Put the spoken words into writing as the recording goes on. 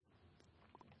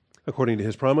According to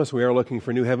his promise, we are looking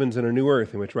for new heavens and a new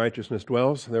earth in which righteousness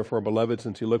dwells. Therefore, beloved,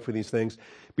 since you look for these things,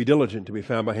 be diligent to be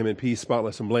found by him in peace,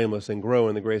 spotless and blameless, and grow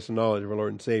in the grace and knowledge of our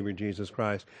Lord and Savior, Jesus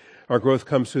Christ. Our growth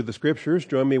comes through the Scriptures.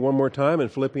 Join me one more time in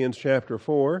Philippians chapter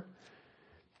 4.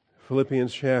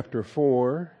 Philippians chapter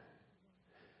 4.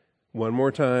 One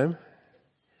more time.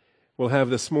 We'll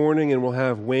have this morning and we'll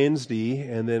have Wednesday,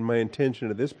 and then my intention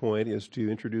at this point is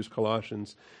to introduce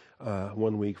Colossians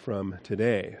 1 week from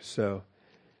today. So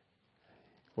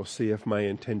we'll see if my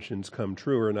intentions come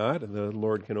true or not. The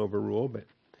Lord can overrule. But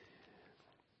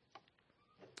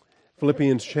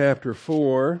Philippians chapter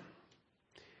 4,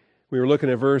 we were looking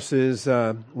at verses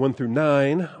 1 through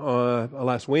 9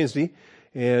 last Wednesday,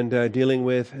 and dealing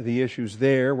with the issues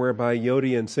there, whereby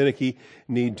Euodia and Syntyche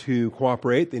need to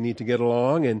cooperate. They need to get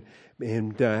along and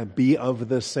be of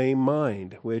the same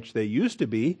mind, which they used to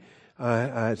be.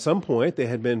 At some point, they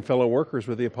had been fellow workers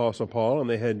with the Apostle Paul, and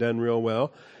they had done real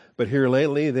well. But here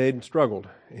lately, they'd struggled.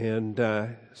 And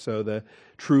so the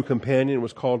true companion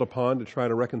was called upon to try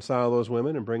to reconcile those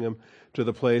women and bring them to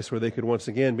the place where they could once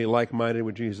again be like-minded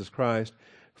with Jesus Christ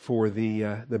for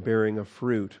the bearing of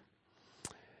fruit.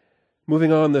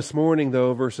 Moving on this morning,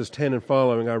 though, verses 10 and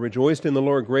following, I rejoiced in the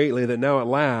Lord greatly that now at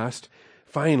last,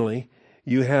 finally,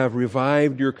 you have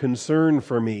revived your concern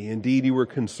for me. Indeed, you were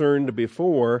concerned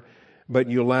before, but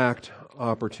you lacked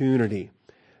opportunity.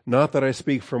 Not that I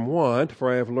speak from want,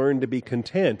 for I have learned to be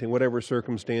content in whatever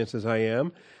circumstances I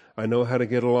am. I know how to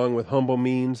get along with humble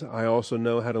means. I also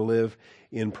know how to live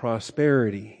in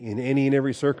prosperity. In any and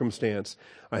every circumstance,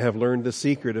 I have learned the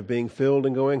secret of being filled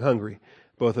and going hungry,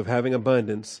 both of having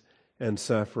abundance and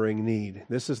suffering need.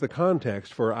 This is the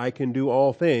context for I can do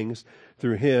all things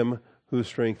through him who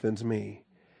strengthens me.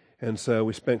 And so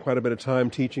we spent quite a bit of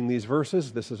time teaching these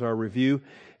verses. This is our review,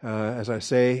 as I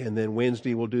say, and then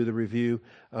Wednesday we'll do the review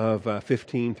of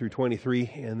 15 through 23,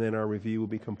 and then our review will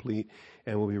be complete,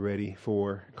 and we'll be ready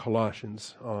for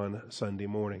Colossians on Sunday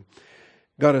morning.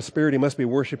 God is spirit. He must be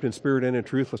worshipped in spirit and in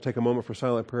truth. Let's take a moment for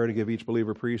silent prayer to give each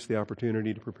believer priest the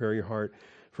opportunity to prepare your heart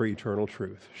for eternal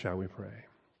truth. Shall we pray?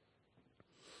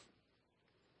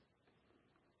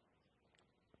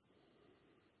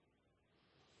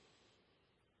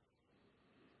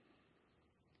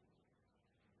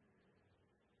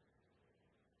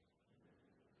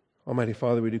 Almighty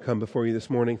Father, we do come before you this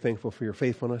morning, thankful for your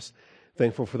faithfulness,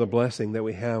 thankful for the blessing that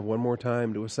we have one more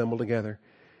time to assemble together,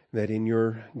 that in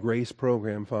your grace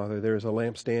program, Father, there is a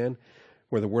lampstand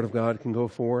where the Word of God can go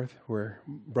forth, where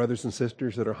brothers and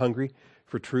sisters that are hungry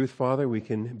for truth, Father, we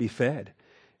can be fed.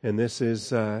 And this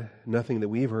is nothing that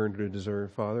we've earned or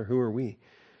deserved, Father. Who are we?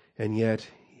 And yet,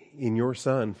 in your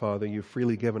Son, Father, you've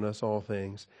freely given us all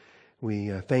things.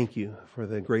 We thank you for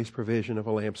the grace provision of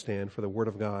a lampstand, for the Word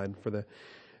of God,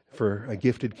 for a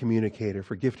gifted communicator,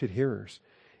 for gifted hearers,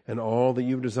 and all that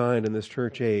you've designed in this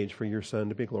church age for your Son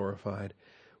to be glorified.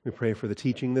 We pray for the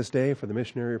teaching this day, for the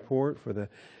missionary report, for the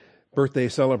birthday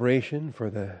celebration, for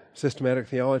the systematic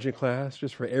theology class,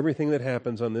 just for everything that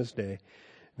happens on this day,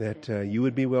 that you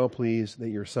would be well pleased, that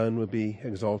your Son would be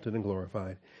exalted and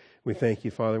glorified. We thank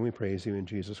you, Father, and we praise you in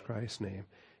Jesus Christ's name.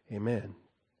 Amen.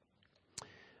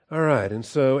 All right, and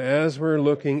so as we're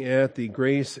looking at the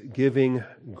grace-giving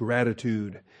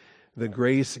gratitude, the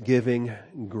grace-giving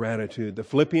gratitude. The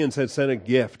Philippians had sent a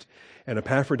gift, and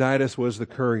Epaphroditus was the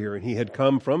courier, and he had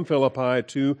come from Philippi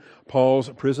to Paul's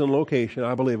prison location.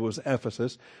 I believe it was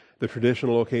Ephesus. The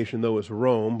traditional location, though, was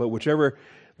Rome, but whichever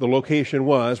the location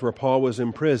was where Paul was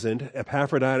imprisoned,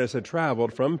 Epaphroditus had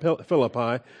traveled from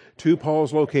Philippi to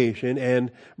Paul's location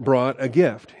and brought a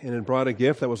gift, and it brought a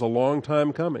gift that was a long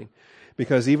time coming.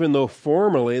 Because even though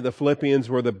formerly the Philippians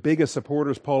were the biggest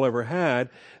supporters Paul ever had,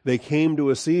 they came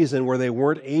to a season where they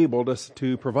weren't able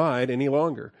to provide any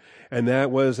longer. And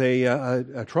that was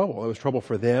a trouble. It was trouble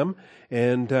for them.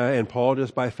 And Paul,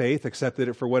 just by faith, accepted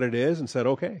it for what it is and said,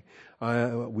 okay,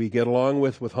 we get along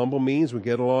with humble means. We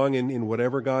get along in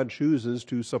whatever God chooses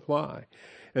to supply.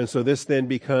 And so this then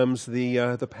becomes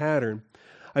the pattern.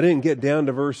 I didn't get down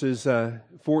to verses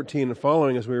 14 and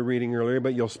following as we were reading earlier,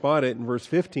 but you'll spot it in verse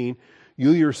 15.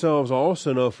 You yourselves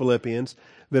also know, Philippians,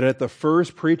 that at the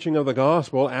first preaching of the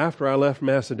gospel after I left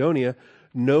Macedonia,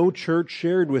 no church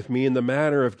shared with me in the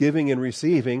matter of giving and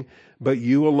receiving, but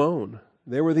you alone.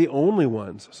 They were the only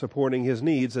ones supporting his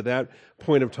needs at that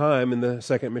point of time in the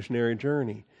second missionary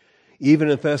journey.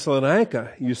 Even in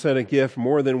Thessalonica, you sent a gift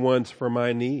more than once for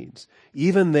my needs.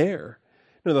 Even there.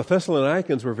 The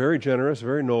Thessalonians were very generous,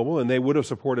 very noble, and they would have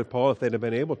supported Paul if they'd have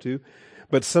been able to.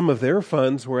 but some of their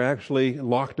funds were actually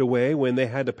locked away when they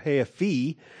had to pay a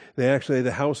fee.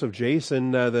 The house of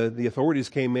Jason, the authorities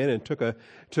came in and took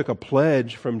a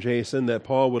pledge from Jason that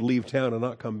Paul would leave town and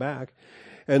not come back.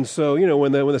 And so,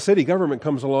 when the city government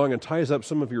comes along and ties up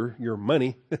some of your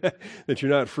money that you're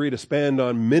not free to spend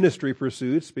on ministry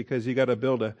pursuits because you got to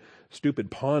build a stupid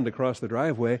pond across the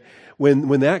driveway,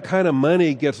 when that kind of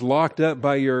money gets locked up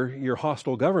by your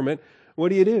hostile government, what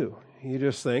do? You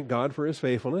just thank God for His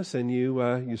faithfulness, and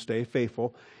you stay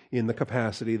faithful in the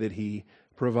capacity that He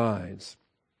provides.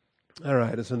 All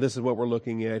right, so this is what we're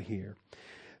looking at here.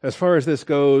 As far as this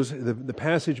goes, the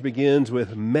passage begins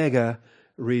with mega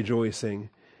rejoicing.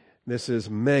 This is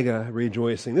mega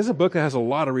rejoicing. This is a book that has a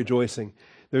lot of rejoicing.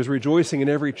 There's rejoicing in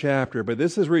every chapter, but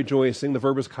this is rejoicing. The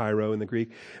verb is kairo in the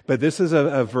Greek, but this is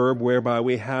a verb whereby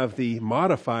we have the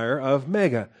modifier of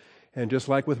mega. And just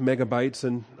like with megabytes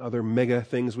and other mega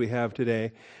things we have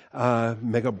today,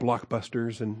 mega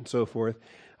blockbusters and so forth,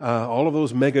 all of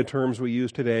those mega terms we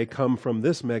use today come from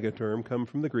this mega term, come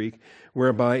from the Greek,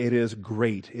 whereby it is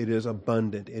great, it is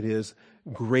abundant, it is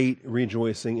great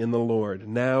rejoicing in the Lord.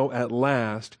 Now, at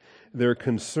last, their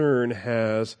concern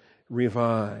has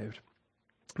revived.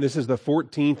 This is the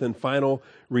 14th and final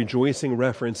rejoicing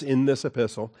reference in this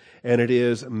epistle, and it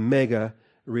is mega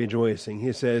rejoicing.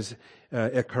 He says,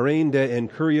 Ekarende en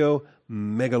kurio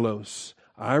megalos.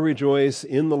 I rejoice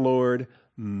in the Lord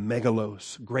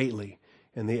megalos, greatly.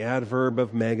 And the adverb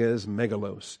of mega is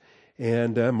megalos,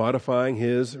 and modifying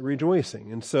his rejoicing.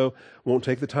 And so, won't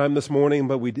take the time this morning,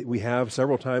 but we have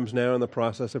several times now in the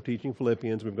process of teaching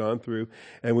Philippians. We've gone through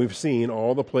and we've seen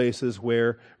all the places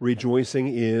where rejoicing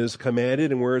is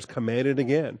commanded and where it's commanded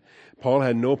again. Paul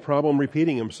had no problem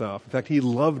repeating himself. In fact, he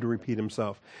loved to repeat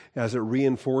himself as it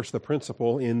reinforced the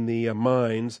principle in the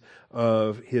minds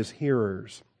of his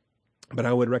hearers. But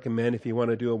I would recommend, if you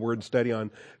want to do a word study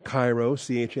on Chairo,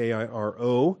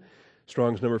 Chairo,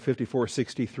 Strong's number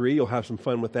 5463, you'll have some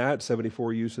fun with that,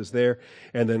 74 uses there.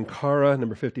 And then Kara,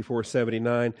 number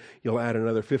 5479, you'll add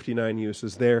another 59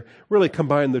 uses there. Really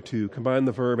combine the two, combine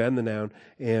the verb and the noun,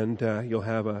 and you'll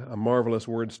have a marvelous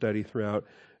word study throughout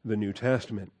the New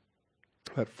Testament.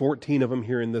 But 14 of them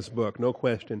here in this book, no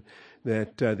question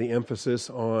that the emphasis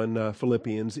on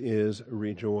Philippians is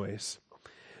rejoice.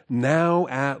 Now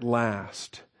at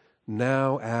last.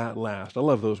 Now at last. I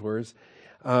love those words.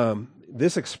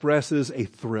 This expresses a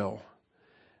thrill.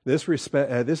 This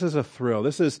is a thrill.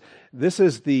 This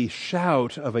is the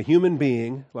shout of a human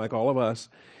being, like all of us.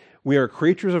 We are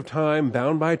creatures of time,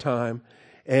 bound by time,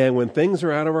 and when things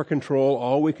are out of our control,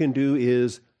 all we can do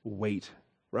is wait,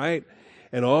 right?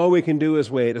 And all we can do is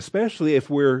wait, especially if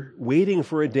we're waiting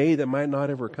for a day that might not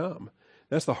ever come.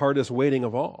 That's the hardest waiting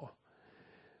of all.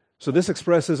 So this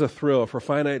expresses a thrill for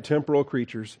finite temporal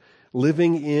creatures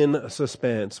living in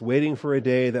suspense, waiting for a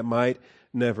day that might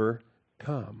never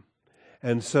come.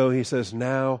 And so he says,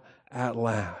 now at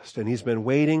last. And he's been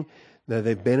waiting. Now,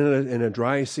 they've been in a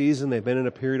dry season. They've been in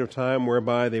a period of time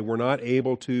whereby they were not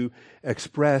able to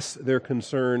express their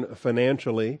concern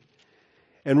financially.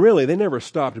 And really, they never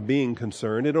stopped being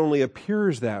concerned. It only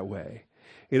appears that way.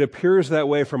 It appears that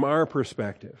way from our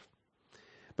perspective.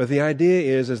 But the idea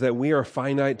is that we are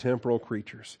finite temporal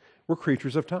creatures. We're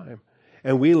creatures of time.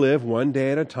 And we live one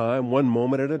day at a time, one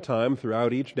moment at a time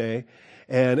throughout each day.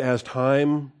 And as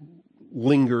time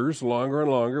lingers longer and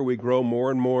longer, we grow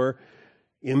more and more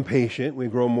impatient. We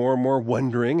grow more and more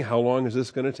wondering, how long is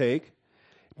this going to take?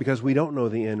 Because we don't know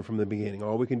the end from the beginning.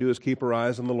 All we can do is keep our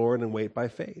eyes on the Lord and wait by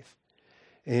faith.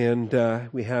 And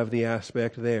we have the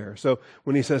aspect there. So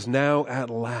when he says, now at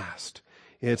last,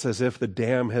 it's as if the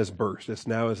dam has burst. It's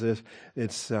now as if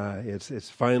it's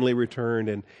finally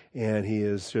returned, and he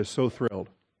is just so thrilled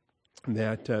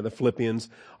that the Philippians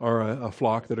are a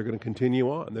flock that are going to continue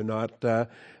on. They're not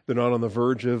on the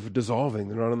verge of dissolving.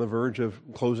 They're not on the verge of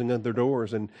closing their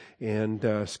doors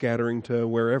and scattering to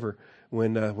wherever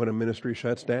when a ministry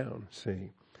shuts down.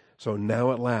 See, so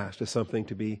now at last is something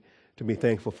to be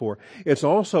thankful for. It's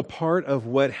also part of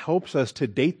what helps us to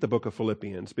date the book of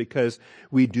Philippians, because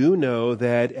we do know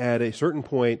that at a certain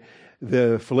point,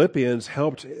 the Philippians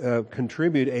helped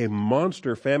contribute a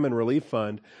monster famine relief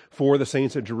fund for the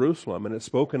saints at Jerusalem. And it's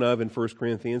spoken of in 1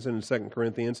 Corinthians and in 2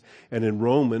 Corinthians and in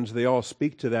Romans. They all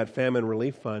speak to that famine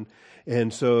relief fund.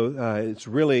 And so it's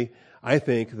really, I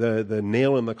think, the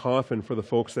nail in the coffin for the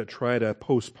folks that try to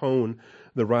postpone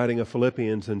the writing of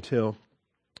Philippians until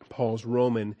Paul's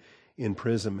Roman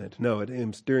imprisonment. No, it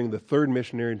was during the third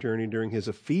missionary journey, during his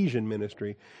Ephesian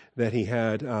ministry, that he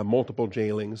had multiple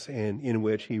jailings, and in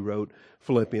which he wrote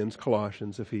Philippians,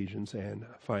 Colossians, Ephesians, and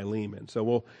Philemon.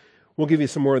 So we'll give you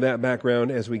some more of that background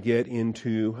as we get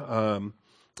into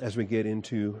as we get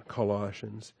into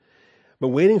Colossians. But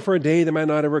waiting for a day that might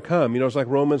not ever come. It's like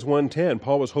Romans 1:10.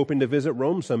 Paul was hoping to visit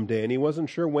Rome someday, and he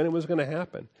wasn't sure when it was going to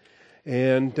happen.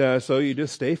 And so you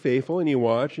just stay faithful, and you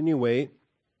watch, and you wait.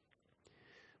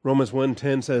 Romans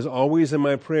 1:10 says, always in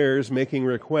my prayers making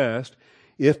request,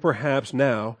 if perhaps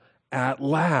now, at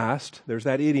last, there's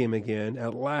that idiom again,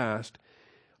 at last,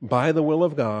 by the will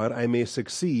of God, I may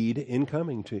succeed in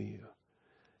coming to you.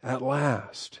 At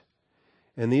last.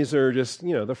 And these are just,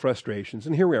 the frustrations.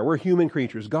 And here we are. We're human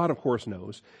creatures. God, of course,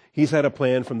 knows. He's had a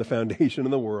plan from the foundation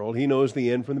of the world. He knows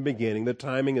the end from the beginning. The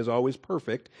timing is always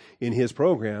perfect in His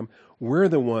program. We're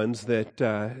the ones that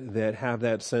have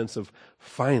that sense of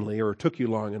finally, or it took you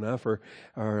long enough, or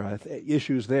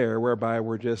issues there whereby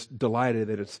we're just delighted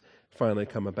that it's finally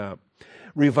come about.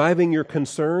 Reviving your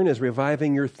concern is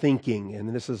reviving your thinking.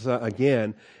 And this is,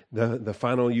 again, the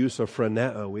final use of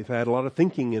phroneo. We've had a lot of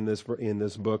thinking in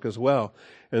this book as well.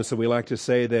 And so we like to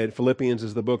say that Philippians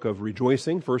is the book of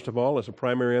rejoicing, first of all, as a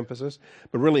primary emphasis.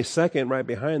 But really second, right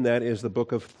behind that, is the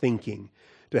book of thinking.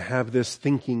 To have this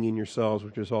thinking in yourselves,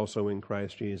 which is also in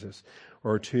Christ Jesus.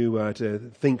 Or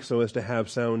to think so as to have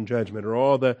sound judgment. Or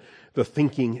all the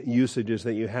thinking usages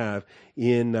that you have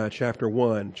in chapter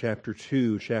 1, chapter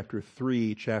 2, chapter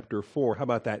 3, chapter 4. How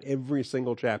about that? Every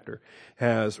single chapter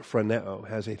has phroneo,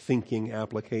 has a thinking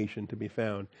application to be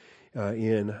found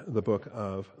in the book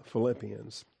of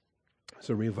Philippians.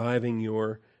 So reviving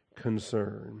your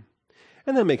concern.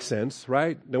 And that makes sense,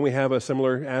 right? Don't we have a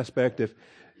similar aspect?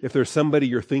 If there's somebody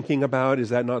you're thinking about, is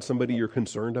that not somebody you're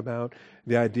concerned about?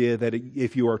 The idea that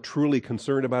if you are truly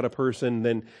concerned about a person,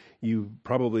 then you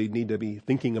probably need to be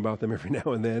thinking about them every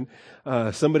now and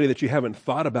then. Somebody that you haven't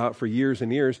thought about for years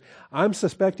and years, I'm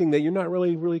suspecting that you're not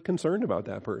really concerned about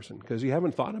that person because you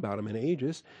haven't thought about them in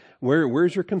ages.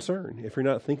 Where's your concern if you're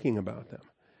not thinking about them?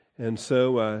 And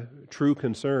so true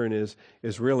concern is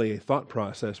really a thought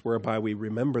process whereby we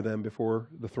remember them before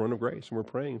the throne of grace and we're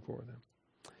praying for them.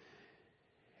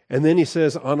 And then he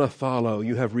says, anathalo,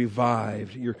 you have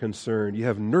revived your concern. You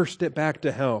have nursed it back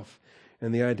to health.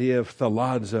 And the idea of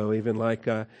thaladzo, even like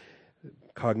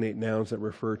cognate nouns that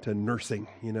refer to nursing,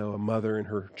 a mother and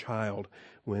her child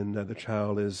when the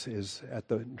child is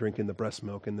drinking the breast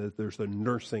milk and there's the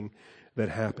nursing that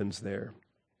happens there.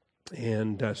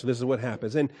 And so this is what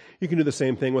happens. And you can do the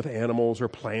same thing with animals or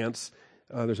plants.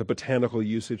 There's a botanical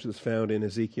usage that's found in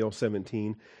Ezekiel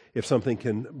 17. If something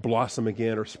can blossom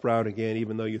again or sprout again,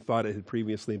 even though you thought it had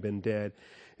previously been dead,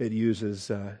 it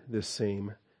uses this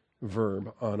same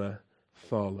verb,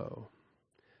 anathalo.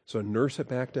 So nurse it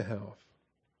back to health.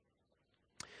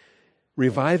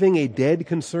 Reviving a dead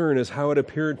concern is how it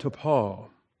appeared to Paul.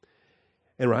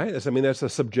 And right, that's a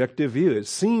subjective view. It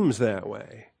seems that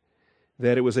way,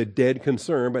 that it was a dead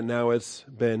concern, but now it's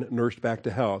been nursed back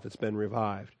to health. It's been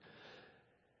revived.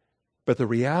 But the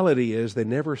reality is they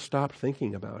never stopped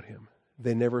thinking about him.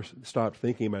 They never stopped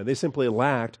thinking about it. They simply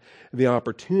lacked the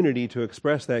opportunity to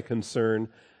express that concern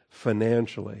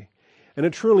financially. And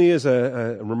it truly is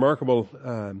a remarkable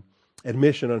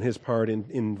admission on his part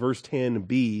in verse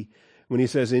 10b when he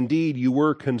says, indeed, you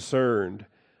were concerned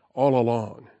all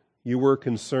along. You were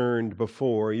concerned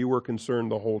before. You were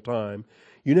concerned the whole time.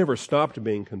 You never stopped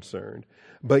being concerned,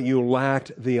 but you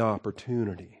lacked the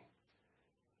opportunity.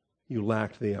 You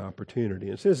lacked the opportunity.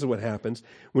 And so this is what happens.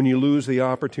 When you lose the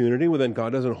opportunity, well, then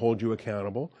God doesn't hold you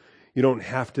accountable. You don't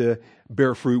have to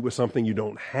bear fruit with something you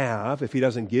don't have. If He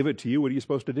doesn't give it to you, what are you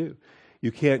supposed to do?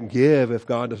 You can't give if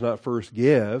God does not first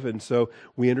give. And so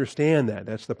we understand that.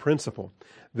 That's the principle.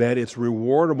 That it's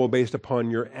rewardable based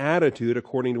upon your attitude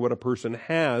according to what a person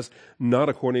has, not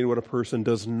according to what a person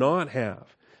does not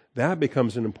have. That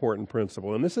becomes an important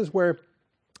principle. And this is where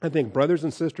I think brothers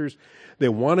and sisters, they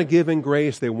want to give in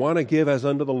grace. They want to give as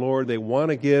unto the Lord. They want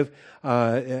to give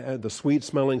the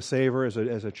sweet-smelling savor as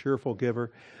a cheerful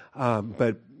giver.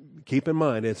 But keep in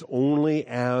mind, it's only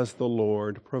as the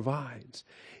Lord provides.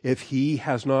 If He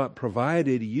has not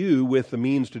provided you with the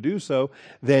means to do so,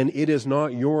 then it is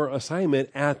not your assignment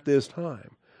at this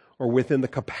time, or within the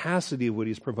capacity of what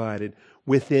He's provided.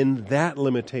 Within that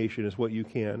limitation is what you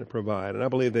can provide. And I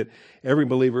believe that every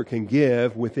believer can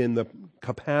give within the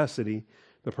capacity,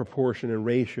 the proportion and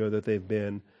ratio that they've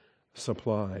been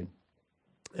supplied.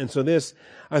 And so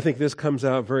I think this comes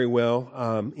out very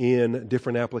well in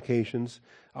different applications.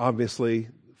 Obviously,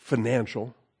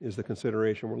 financial is the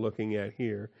consideration we're looking at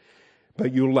here.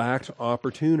 But you lacked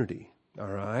opportunity. All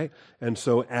right? And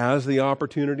so as the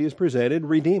opportunity is presented,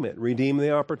 redeem it. Redeem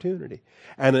the opportunity.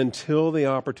 And until the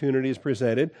opportunity is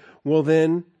presented, well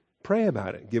then pray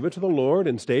about it. Give it to the Lord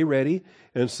and stay ready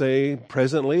and say,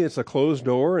 presently it's a closed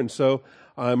door, and so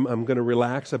I'm going to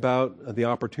relax about the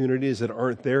opportunities that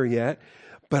aren't there yet,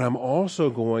 but I'm also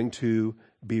going to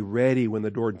be ready when the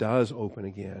door does open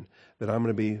again, that I'm going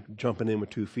to be jumping in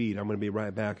with 2 feet. I'm going to be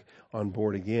right back on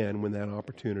board again when that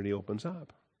opportunity opens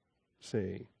up.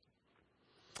 See?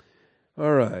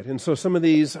 All right, and so some of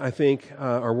these, I think,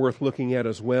 are worth looking at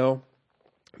as well.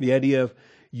 The idea of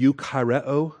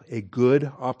euchaireo, a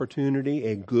good opportunity,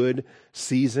 a good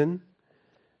season,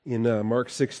 in Mark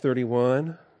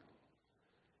 6:31.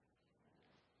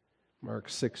 Mark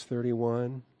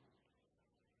 6:31.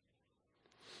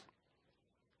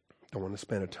 Don't want to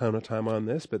spend a ton of time on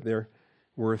this, but they're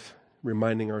worth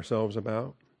reminding ourselves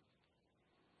about.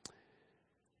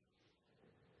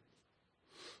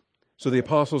 So the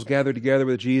apostles gathered together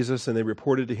with Jesus, and they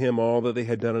reported to him all that they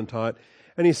had done and taught.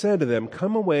 And he said to them,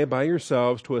 "Come away by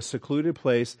yourselves to a secluded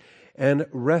place and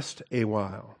rest a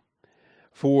while."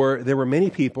 For there were many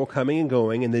people coming and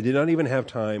going, and they did not even have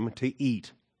time to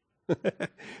eat.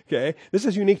 Okay? This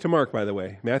is unique to Mark, by the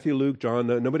way. Matthew, Luke, John,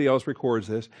 nobody else records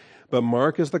this. But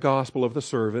Mark is the gospel of the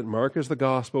servant. Mark is the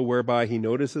gospel whereby he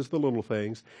notices the little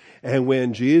things. And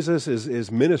when Jesus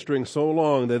is ministering so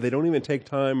long that they don't even take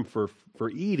time for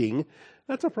eating,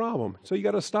 that's a problem. So you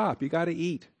got to stop. You got to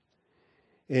eat.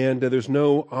 And there's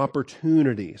no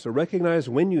opportunity. So recognize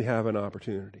when you have an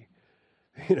opportunity.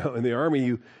 You know, in the army,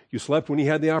 you slept when you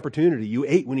had the opportunity. You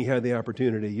ate when you had the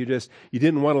opportunity. You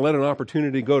didn't want to let an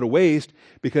opportunity go to waste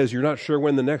because you're not sure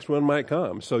when the next one might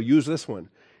come. So use this one.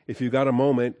 If you've got a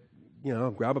moment,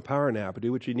 grab a power nap and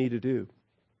do what you need to do.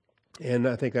 And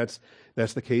I think that's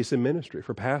the case in ministry,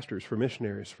 for pastors, for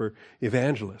missionaries, for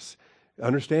evangelists.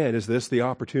 Understand, is this the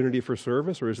opportunity for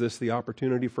service, or is this the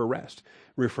opportunity for rest,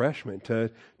 refreshment,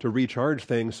 to recharge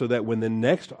things so that when the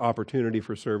next opportunity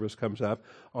for service comes up,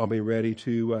 I'll be ready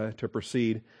to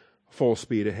proceed full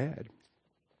speed ahead.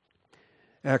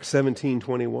 Acts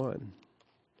 17:21.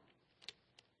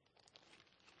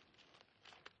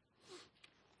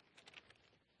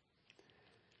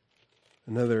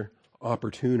 Another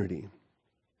opportunity.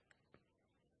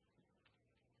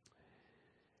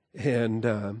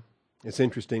 And it's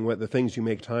interesting what the things you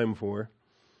make time for.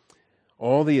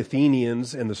 All the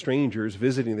Athenians and the strangers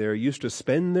visiting there used to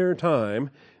spend their time,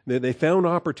 they found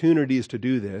opportunities to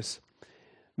do this.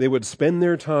 They would spend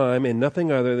their time in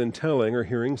nothing other than telling or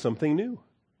hearing something new.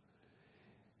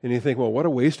 And you think, well, what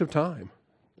a waste of time.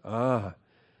 But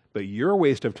your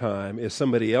waste of time is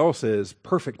somebody else's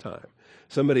perfect time,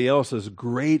 somebody else's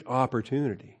great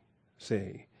opportunity,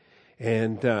 see.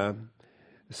 And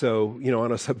so,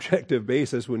 on a subjective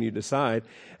basis when you decide,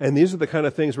 and these are the kind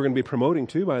of things we're going to be promoting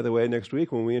too, by the way, next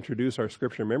week when we introduce our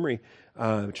Scripture Memory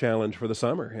Challenge for the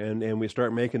summer, and we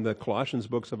start making the Colossians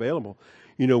books available.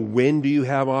 When do you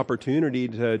have opportunity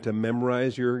to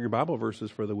memorize your Bible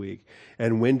verses for the week?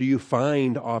 And when do you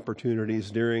find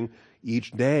opportunities during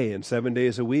each day and 7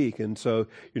 days a week? And so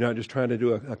you're not just trying to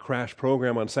do a crash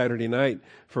program on Saturday night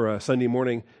for a Sunday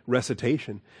morning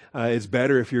recitation. It's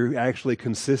better if you're actually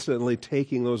consistently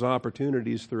taking those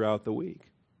opportunities throughout the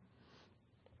week.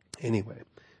 Anyway,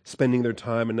 spending their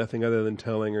time in nothing other than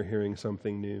telling or hearing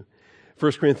something new.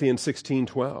 1 Corinthians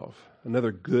 16:12,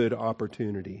 another good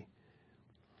opportunity.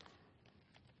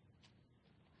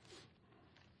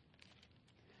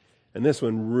 And this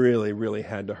one really, really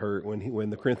had to hurt when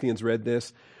the Corinthians read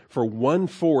this. For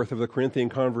 1/4 of the Corinthian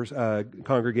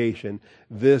congregation,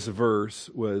 this verse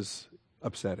was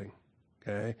upsetting.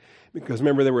 Okay, because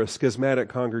remember, they were a schismatic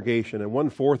congregation, and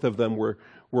 1/4 of them were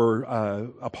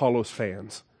Apollos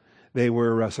fans. They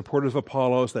were supporters of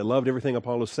Apollos. They loved everything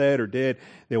Apollos said or did.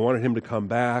 They wanted him to come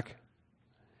back.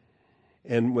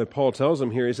 And what Paul tells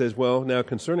them here, he says, "Well, now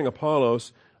concerning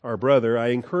Apollos, our brother, I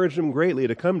encouraged him greatly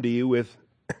to come to you with."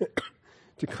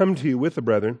 To come to you with the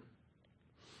brethren,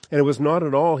 and it was not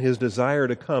at all his desire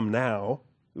to come now,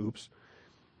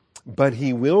 but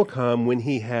he will come when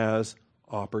he has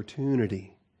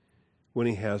opportunity. When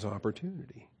he has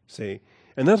opportunity, see?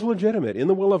 And that's legitimate. In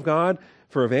the will of God,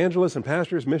 for evangelists and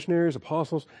pastors, missionaries,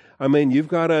 apostles, you've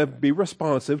got to be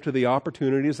responsive to the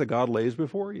opportunities that God lays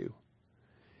before you.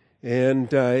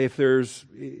 And if there's,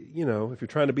 if you're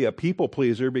trying to be a people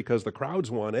pleaser because the crowds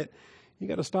want it, you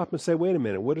got to stop and say, wait a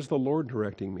minute, what is the Lord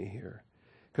directing me here?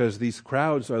 Because these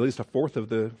crowds, or at least 1/4 of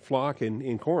the flock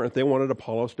in Corinth, they wanted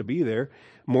Apollos to be there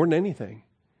more than anything.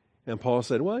 And Paul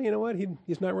said, well, you know what?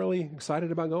 He's not really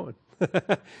excited about going.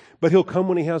 But he'll come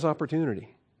when he has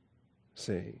opportunity.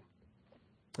 See?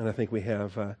 And I think we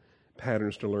have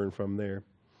patterns to learn from there.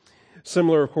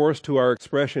 Similar, of course, to our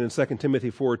expression in 2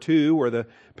 Timothy 4:2, where the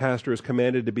pastor is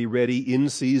commanded to be ready in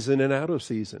season and out of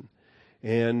season.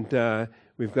 And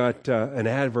we've got an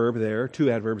adverb there,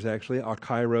 two adverbs actually,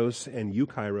 akairos and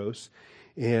eukairos.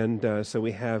 And so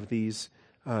we have these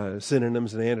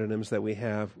synonyms and antonyms that we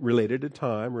have related to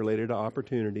time, related to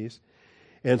opportunities.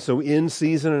 And so in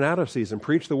season and out of season,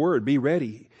 preach the word, be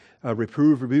ready,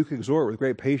 reprove, rebuke, exhort with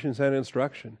great patience and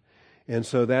instruction. And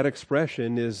so that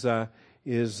expression is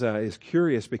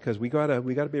curious because we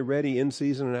gotta be ready in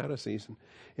season and out of season.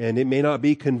 And it may not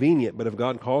be convenient, but if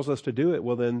God calls us to do it,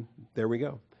 well then there we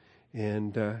go.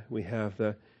 And we have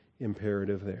the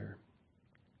imperative there.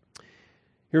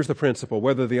 Here's the principle.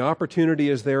 Whether the opportunity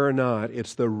is there or not,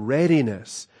 it's the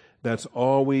readiness that's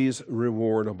always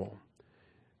rewardable.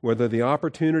 Whether the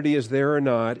opportunity is there or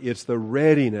not, it's the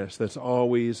readiness that's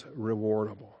always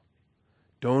rewardable.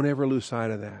 Don't ever lose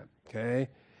sight of that, okay?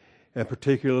 And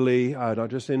particularly, not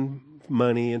just in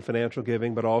money and financial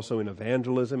giving, but also in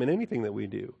evangelism and anything that we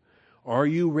do. Are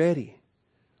you ready?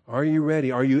 Are you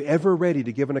ready? Are you ever ready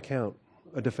to give an account,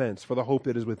 a defense for the hope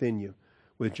that is within you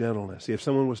with gentleness? If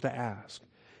someone was to ask.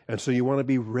 And so you want to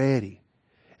be ready.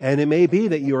 And it may be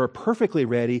that you are perfectly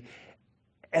ready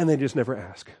and they just never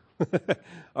ask.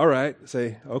 All right,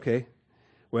 say, okay,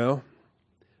 well,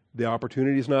 the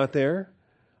opportunity's not there.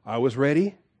 I was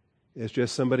ready. It's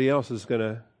just somebody else is going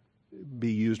to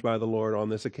be used by the Lord on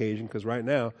this occasion because right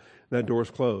now that door's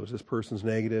closed. This person's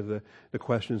negative. The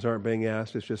questions aren't being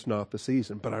asked. It's just not the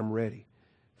season. But I'm ready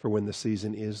for when the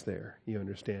season is there. You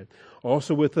understand?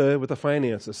 Also with the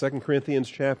finances, 2 Corinthians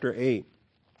chapter 8.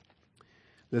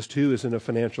 This too is in a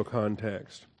financial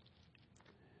context.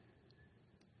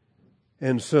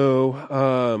 And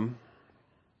so,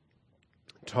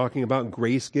 talking about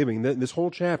grace giving, this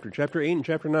whole chapter 8 and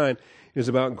chapter 9, is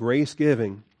about grace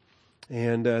giving.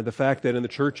 And the fact that in the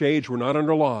church age, we're not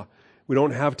under law. We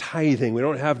don't have tithing. We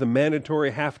don't have the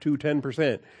mandatory half to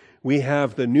 10%. We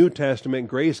have the New Testament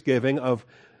grace giving of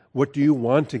what do you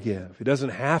want to give. It doesn't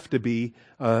have to be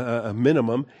a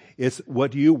minimum. It's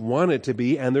what do you want it to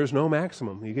be, and there's no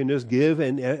maximum. You can just give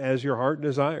as your heart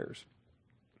desires.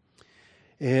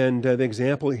 And the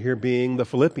example here being the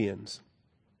Philippians,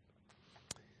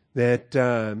 that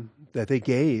they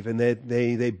gave and that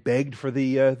they begged for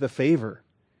the favor.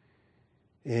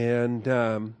 And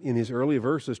in these early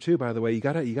verses too, by the way, you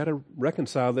gotta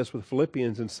reconcile this with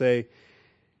Philippians and say,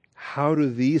 how do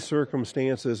these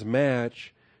circumstances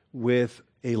match with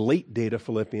a late date of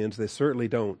Philippians? They certainly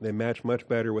don't. They match much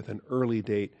better with an early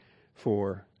date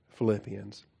for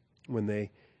Philippians when they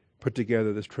put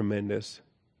together this tremendous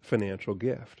financial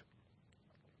gift.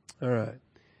 All right.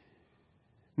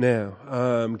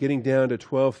 Now, getting down to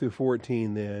 12 through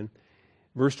 14 then.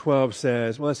 Verse 12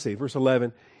 says, well, let's see, verse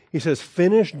 11, he says,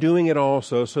 finish doing it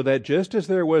also, so that just as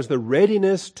there was the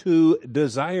readiness to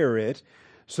desire it,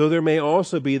 so there may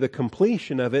also be the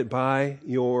completion of it by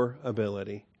your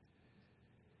ability.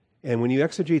 And when you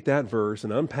exegete that verse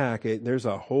and unpack it, there's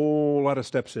a whole lot of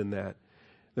steps in that.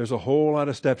 There's a whole lot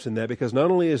of steps in that because not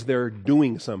only is there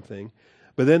doing something,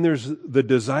 but then there's the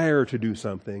desire to do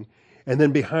something. And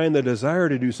then behind the desire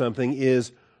to do something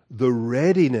is the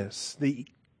readiness, the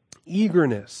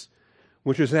eagerness,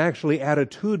 which is actually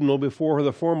attitudinal before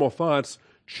the formal thoughts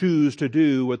choose to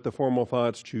do what the formal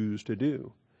thoughts choose to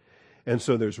do. And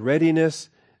so there's readiness,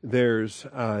 there's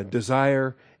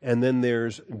desire, and then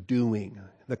there's doing,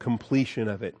 the completion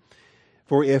of it.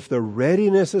 For if the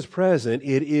readiness is present,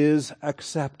 it is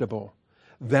acceptable.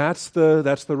 That's the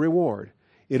reward.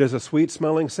 It is a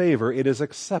sweet-smelling savor. It is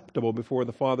acceptable before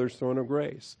the Father's throne of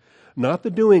grace. Not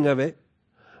the doing of it,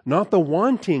 not the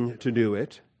wanting to do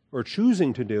it or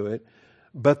choosing to do it,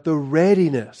 but the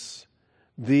readiness,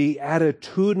 the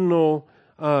attitudinal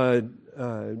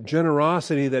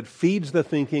generosity that feeds the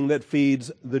thinking, that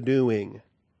feeds the doing.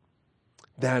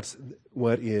 That's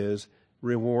what is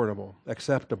rewardable,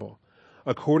 acceptable,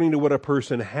 according to what a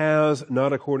person has,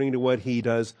 not according to what he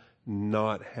does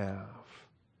not have.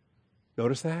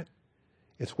 Notice that?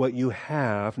 It's what you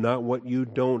have, not what you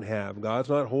don't have. God's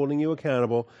not holding you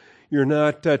accountable. You're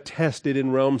not tested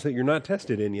in realms that you're not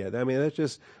tested in yet. I mean, that's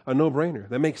just a no-brainer.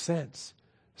 That makes sense.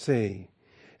 See,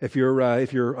 if you're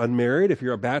unmarried, if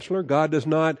you're a bachelor, God does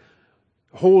not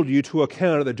hold you to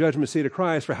account at the judgment seat of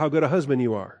Christ for how good a husband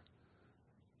you are.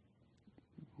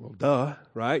 Well, duh,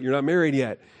 right? You're not married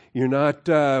yet. You're not.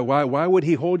 Why would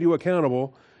He hold you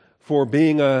accountable for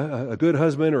being a good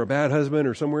husband or a bad husband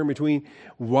or somewhere in between?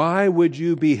 Why would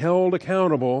you be held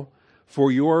accountable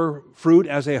for your fruit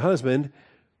as a husband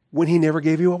when He never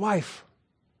gave you a wife?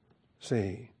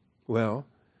 See, well,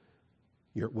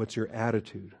 what's your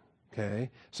attitude?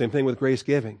 Okay, same thing with grace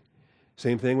giving.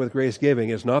 Same thing with grace giving.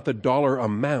 It's not the dollar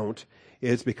amount.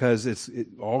 It's because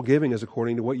all giving is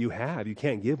according to what you have. You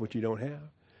can't give what you don't have.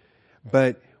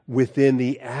 but within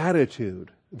the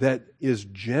attitude that is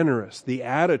generous, the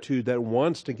attitude that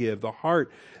wants to give, the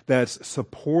heart that's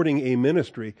supporting a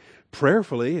ministry,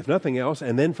 prayerfully, if nothing else,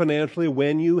 and then financially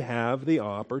when you have the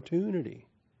opportunity.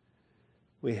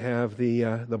 We have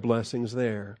the blessings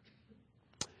there.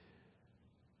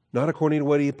 Not according to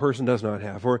what a person does not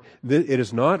have. For it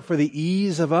is not for the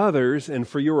ease of others and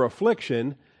for your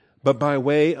affliction, but by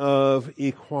way of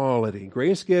equality.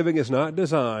 Grace giving is not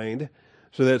designed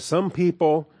so that some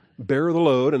people bear the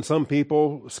load and some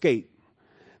people skate.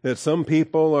 That some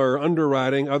people are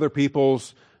underwriting other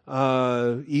people's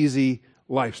easy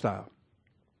lifestyle.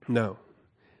 No,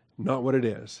 not what it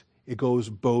is. It goes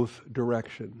both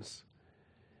directions.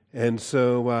 And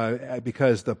so,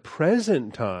 because the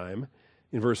present time,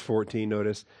 in verse 14,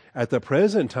 notice, at the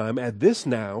present time, at this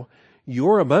now,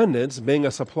 your abundance being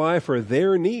a supply for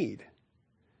their need.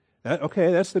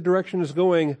 That's the direction it's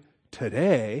going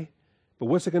today, but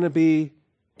what's it going to be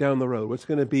down the road? What's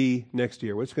going to be next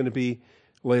year? What's going to be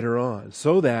later on?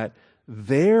 So that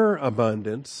their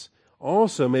abundance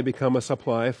also may become a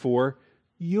supply for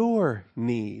your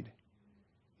need.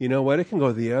 You know what? It can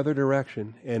go the other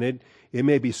direction, and it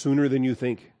may be sooner than you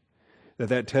think.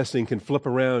 That testing can flip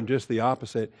around just the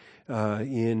opposite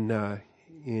in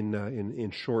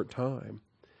short time,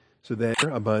 so that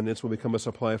their abundance will become a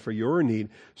supply for your need,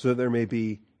 so that there may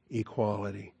be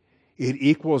equality. It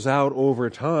equals out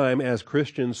over time as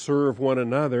Christians serve one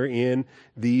another in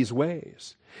these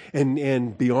ways,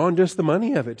 and beyond just the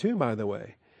money of it too. By the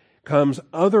way, comes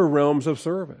other realms of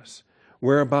service,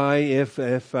 whereby if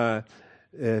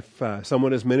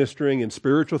someone is ministering in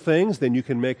spiritual things, then you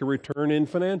can make a return in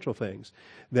financial things.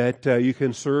 That you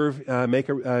can serve, make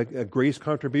a grace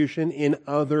contribution in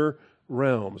other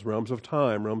realms of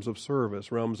time, realms of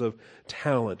service, realms of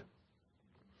talent.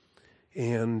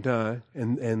 And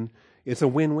it's a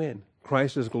win-win.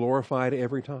 Christ is glorified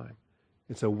every time.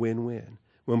 It's a win-win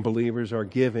when believers are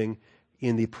giving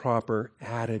in the proper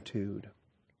attitude.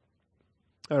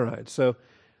 All right, so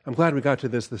I'm glad we got to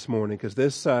this morning, because there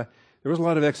was a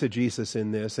lot of exegesis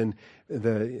in this, and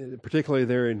particularly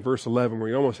there in verse 11, where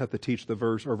you almost have to teach the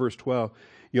verse, or verse 12,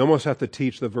 you almost have to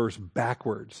teach the verse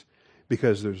backwards,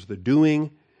 because there's the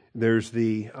doing, there's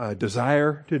the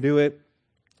desire to do it,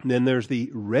 and then there's the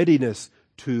readiness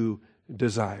to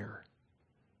desire.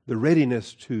 The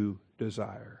readiness to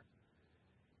desire.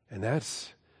 And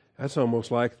that's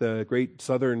almost like the great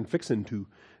Southern fixin' to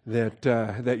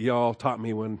that y'all taught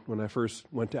me when I first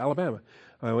went to Alabama.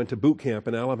 I went to boot camp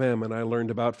in Alabama, and I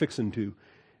learned about fixin' to.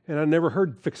 And I never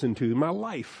heard fixin' to in my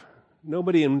life.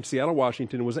 Nobody in Seattle,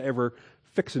 Washington was ever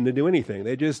fixing to do anything.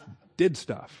 They just did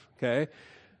stuff, okay?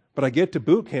 But I get to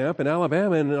boot camp in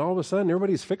Alabama, and all of a sudden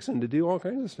everybody's fixing to do all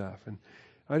kinds of stuff. And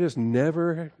I just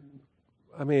never,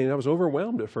 I was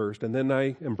overwhelmed at first, and then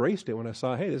I embraced it when I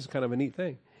saw, hey, this is kind of a neat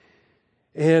thing.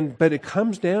 But it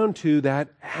comes down to that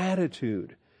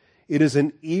attitude. It is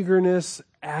an eagerness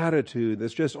attitude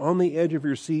that's just on the edge of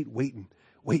your seat, waiting,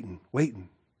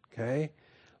 okay?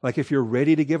 Like if you're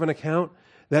ready to give an account,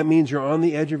 that means you're on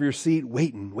the edge of your seat,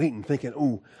 waiting, thinking,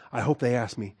 oh, I hope they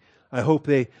ask me.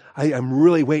 I'm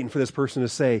really waiting for this person to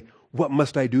say, what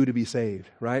must I do to be saved,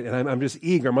 right? And I'm just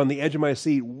eager. I'm on the edge of my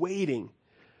seat, waiting.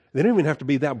 They don't even have to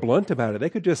be that blunt about it. They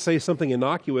could just say something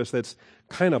innocuous that's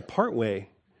kind of partway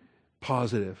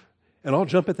positive, and I'll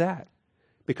jump at that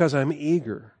because I'm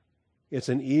eager. It's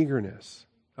an eagerness.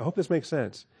 I hope this makes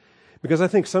sense. Because I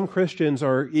think some Christians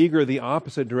are eager the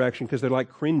opposite direction because they're like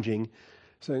cringing,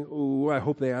 saying, oh, I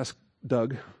hope they ask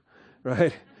Doug,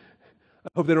 right? I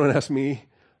hope they don't ask me.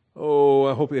 Oh,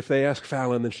 I hope if they ask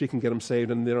Fallon, then she can get them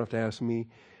saved and they don't have to ask me.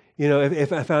 You know,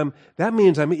 if I'm, that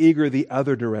means I'm eager the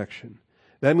other direction.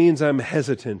 That means I'm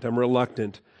hesitant, I'm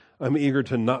reluctant, I'm eager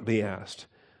to not be asked.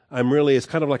 It's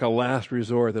kind of like a last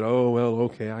resort that, oh, well,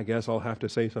 okay, I guess I'll have to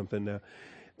say something now.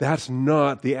 That's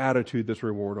not the attitude that's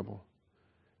rewardable.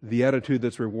 The attitude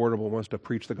that's rewardable wants to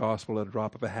preach the gospel at a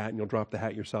drop of a hat, and you'll drop the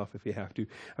hat yourself if you have to.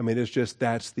 It's just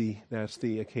that's the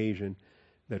occasion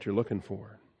that you're looking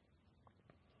for.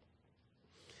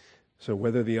 So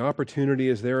whether the opportunity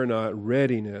is there or not,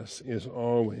 readiness is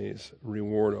always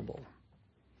rewardable.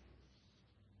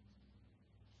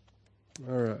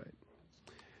 All right.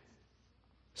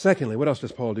 Secondly, what else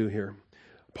does Paul do here?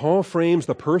 Paul frames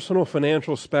the personal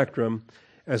financial spectrum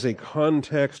as a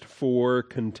context for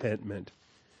contentment.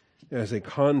 As a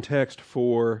context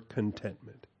for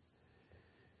contentment.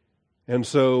 And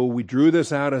so we drew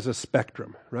this out as a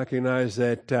spectrum. Recognize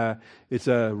that it's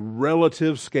a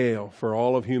relative scale for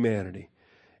all of humanity.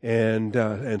 And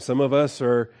some of us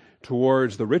are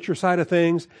towards the richer side of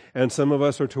things, and some of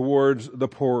us are towards the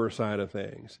poorer side of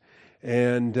things.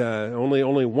 And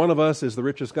only one of us is the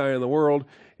richest guy in the world,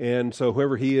 and so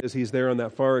whoever he is, he's there on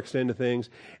that far extent of things.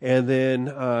 And then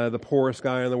the poorest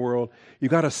guy in the world. You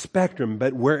got a spectrum,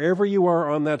 but wherever you are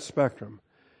on that spectrum,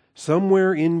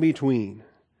 somewhere in between,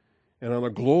 and on a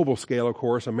global scale, of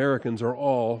course, Americans are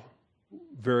all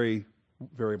very,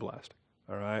 very blessed.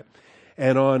 All right,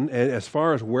 and as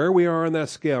far as where we are on that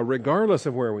scale, regardless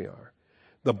of where we are,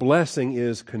 the blessing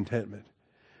is contentment.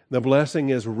 The blessing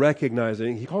is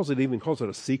recognizing, he calls it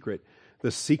a secret,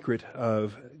 the secret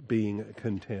of being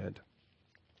content.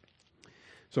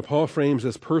 So Paul frames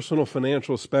this personal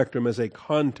financial spectrum as a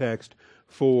context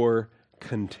for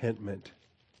contentment.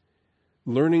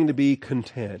 Learning to be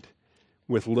content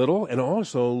with little and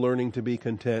also learning to be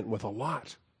content with a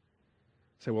lot.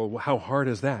 Say, well, how hard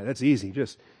is that? That's easy.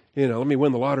 Just, let me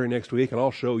win the lottery next week and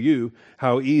I'll show you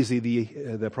how easy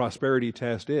the prosperity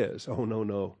test is. Oh,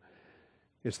 no.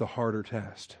 It's the harder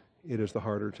test. It is the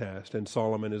harder test. And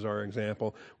Solomon is our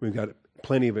example. We've got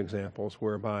plenty of examples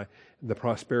whereby the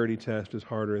prosperity test is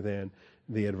harder than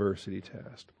the adversity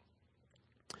test.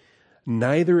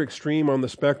 Neither extreme on the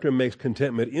spectrum makes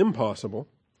contentment impossible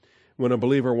when a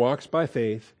believer walks by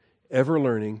faith, ever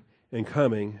learning and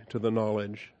coming to the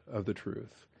knowledge of the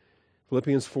truth.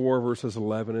 Philippians 4, verses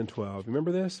 11 and 12.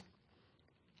 Remember this?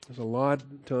 There's a lot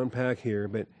to unpack here,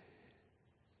 but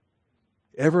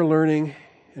ever learning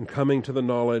and coming to the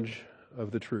knowledge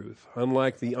of the truth.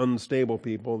 Unlike the unstable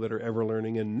people that are ever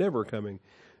learning and never coming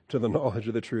to the knowledge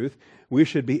of the truth, we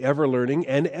should be ever learning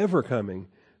and ever coming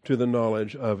to the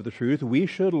knowledge of the truth. We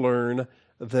should learn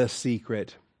the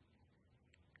secret.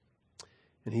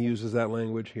 And he uses that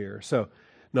language here. So,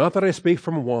 not that I speak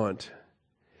from want.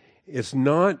 It's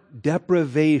not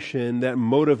deprivation that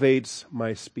motivates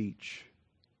my speech.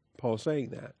 Paul's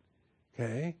saying that.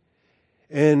 Okay?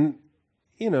 And,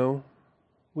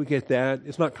 we get that.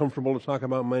 It's not comfortable to talk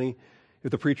about money.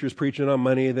 If the preacher's preaching on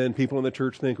money, then people in the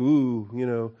church think,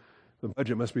 ooh, the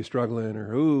budget must be struggling,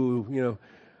 or ooh,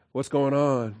 what's going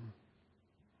on?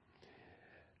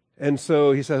 And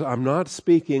so he says, I'm not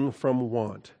speaking from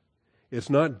want. It's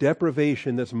not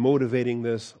deprivation that's motivating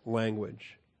this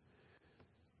language.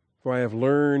 For I have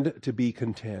learned to be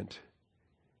content.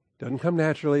 Doesn't come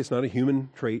naturally. It's not a human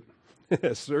trait.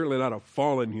 It's certainly not a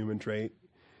fallen human trait.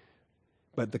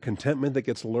 But the contentment that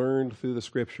gets learned through the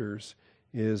Scriptures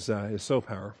is so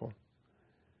powerful.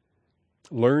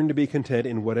 Learn to be content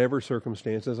in whatever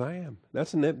circumstances I am.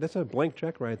 That's a blank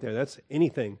check right there. That's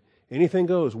anything. Anything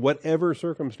goes, whatever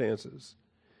circumstances.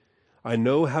 I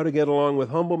know how to get along with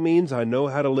humble means. I know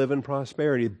how to live in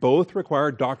prosperity. Both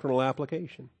require doctrinal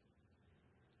application.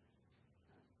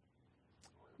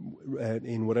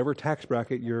 In whatever tax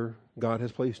bracket God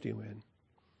has placed you in.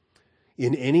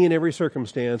 In any and every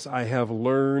circumstance, I have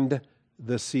learned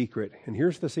the secret. And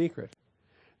here's the secret.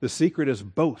 The secret is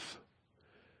both.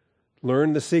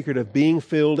 Learn the secret of being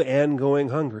filled and going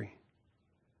hungry.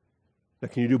 Now,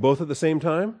 can you do both at the same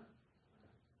time?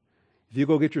 If you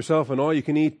go get yourself an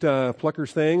all-you-can-eat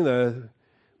Pluckers thing, the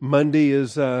Monday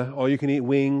is all-you-can-eat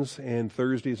wings, and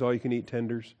Thursday is all-you-can-eat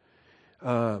tenders.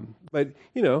 But,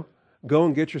 go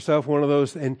and get yourself one of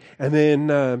those, and then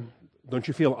don't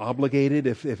you feel obligated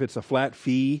if it's a flat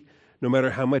fee, no matter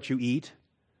how much you eat?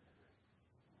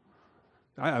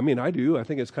 I do. I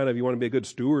think it's kind of, you want to be a good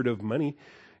steward of money,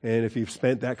 and if you've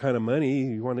spent that kind of money,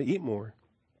 you want to eat more.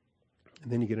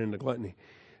 And then you get into gluttony.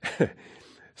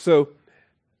 So,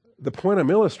 the point I'm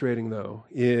illustrating, though,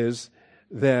 is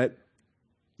that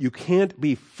you can't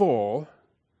be full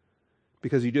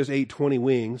because you just ate 20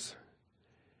 wings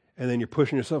and then you're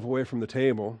pushing yourself away from the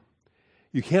table.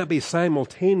 You can't be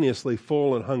simultaneously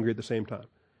full and hungry at the same time.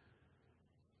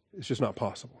 It's just not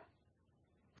possible.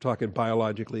 We're talking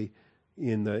biologically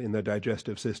in the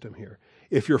digestive system here.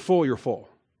 If you're full, you're full.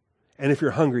 And if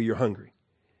you're hungry, you're hungry.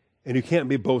 And you can't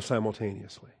be both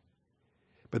simultaneously.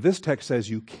 But this text says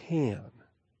you can.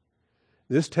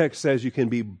 This text says you can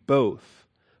be both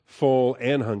full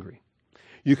and hungry.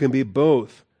 You can be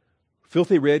both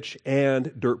filthy rich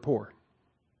and dirt poor.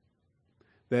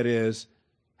 That is,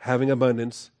 having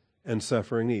abundance and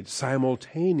suffering needs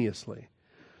simultaneously.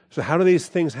 So how do these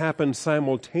things happen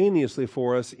simultaneously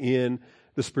for us in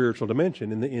the spiritual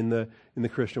dimension, in the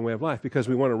Christian way of life? Because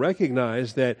we want to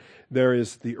recognize that there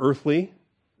is the earthly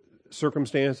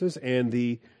circumstances and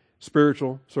the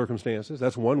spiritual circumstances.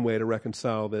 That's one way to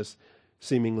reconcile this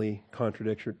seemingly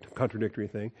contradictory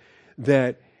thing.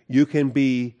 That you can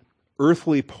be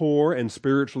earthly poor and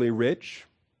spiritually rich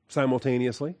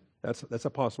simultaneously. That's a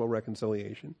possible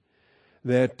reconciliation.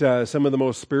 That some of the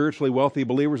most spiritually wealthy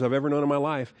believers I've ever known in my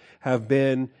life have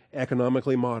been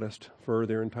economically modest for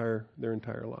their entire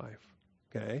life.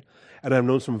 Okay? And I've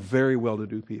known some very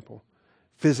well-to-do people.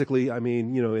 Physically, I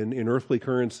mean, in earthly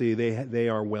currency, they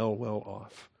are well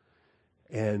off.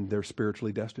 And they're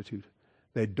spiritually destitute.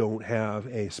 They don't have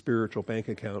a spiritual bank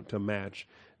account to match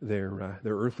their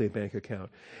earthly bank account.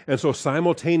 And so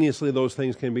simultaneously those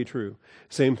things can be true.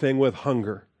 Same thing with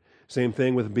hunger. Same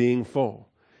thing with being full.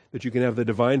 That you can have the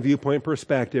divine viewpoint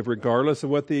perspective regardless of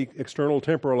what the external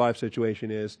temporal life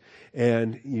situation is,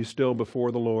 and you still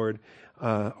before the Lord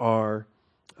are...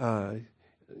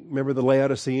 remember the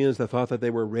Laodiceans that thought that they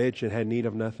were rich and had need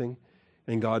of nothing?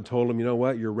 And God told them, you know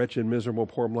what? You're wretched, miserable,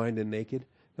 poor, blind, and naked.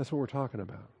 That's what we're talking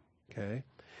about. Okay?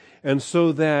 And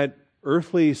so that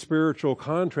earthly spiritual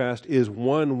contrast is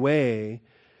one way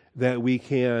that we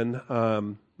can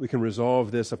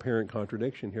resolve this apparent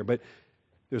contradiction here. But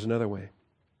there's another way.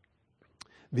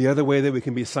 The other way that we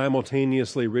can be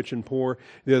simultaneously rich and poor,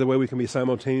 the other way we can be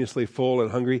simultaneously full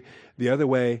and hungry, the other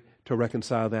way to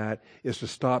reconcile that is to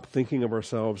stop thinking of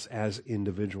ourselves as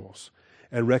individuals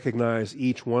and recognize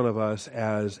each one of us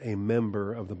as a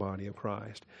member of the body of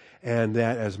Christ. And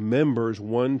that as members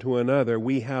one to another,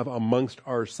 we have amongst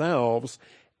ourselves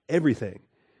everything.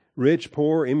 Rich,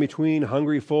 poor, in between,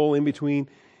 hungry, full, in between,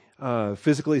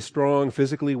 physically strong,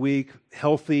 physically weak,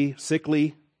 healthy,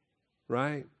 sickly,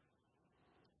 right?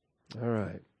 All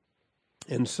right.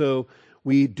 And so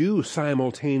we do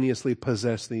simultaneously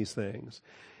possess these things.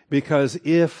 Because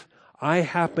if I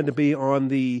happen to be on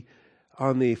the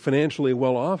financially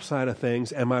well-off side of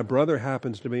things, and my brother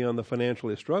happens to be on the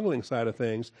financially struggling side of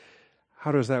things,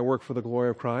 how does that work for the glory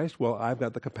of Christ? Well, I've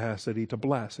got the capacity to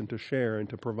bless and to share and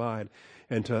to provide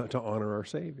and to honor our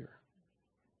Savior.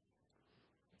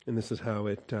 And this is how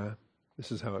it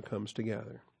comes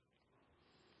together.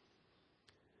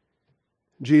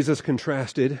 Jesus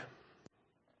contrasted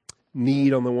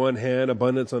need on the one hand,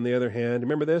 abundance on the other hand.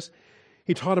 Remember this?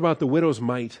 He taught about the widow's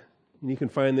mite. And you can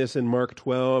find this in Mark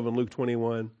 12 and Luke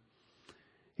 21.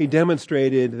 He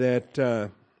demonstrated that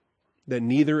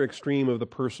neither extreme of the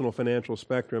personal financial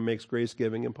spectrum makes grace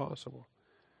giving impossible.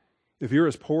 If you're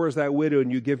as poor as that widow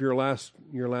and you give your last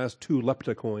 2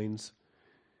 lepta coins,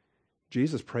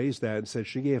 Jesus praised that and said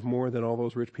she gave more than all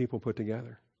those rich people put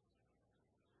together.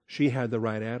 She had the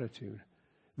right attitude.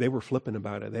 They were flippant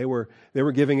about it. They were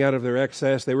giving out of their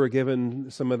excess. They were giving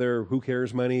some of their who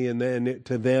cares money, and then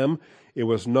to them it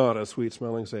was not a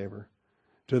sweet-smelling savor.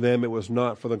 To them it was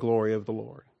not for the glory of the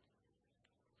Lord.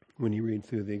 When you read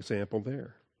through the example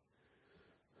there.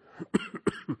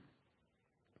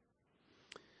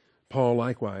 Paul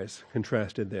likewise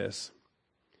contrasted this.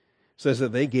 Says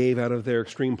that they gave out of their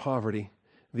extreme poverty.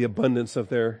 The abundance of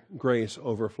their grace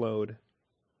overflowed.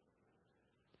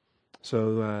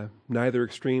 So neither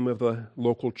extreme of the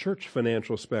local church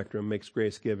financial spectrum makes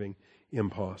grace giving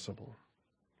impossible.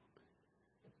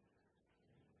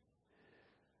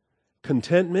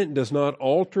 Contentment does not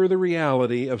alter the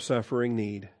reality of suffering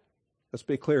need. Let's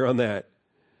be clear on that.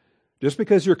 Just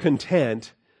because you're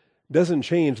content doesn't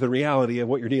change the reality of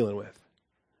what you're dealing with.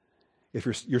 If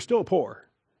you're still poor,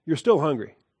 you're still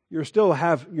hungry, you're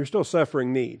still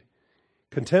suffering need.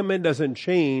 Contentment doesn't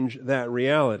change that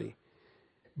reality.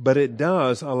 But it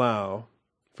does allow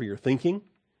for your thinking,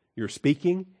 your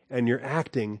speaking, and your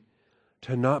acting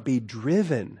to not be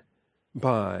driven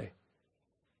by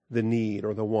the need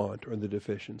or the want or the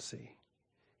deficiency.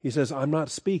 He says, I'm not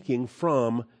speaking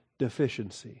from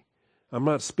deficiency. I'm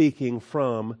not speaking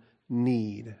from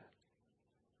need.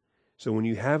 So when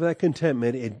you have that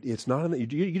contentment, it's not in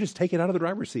you just take it out of the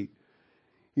driver's seat.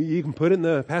 You can put it in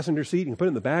the passenger seat, you can put it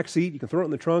in the back seat, you can throw it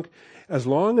in the trunk. As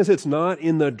long as it's not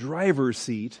in the driver's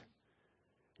seat,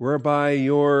 whereby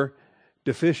your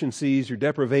deficiencies, your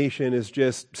deprivation is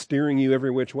just steering you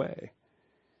every which way.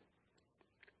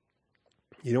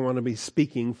 You don't want to be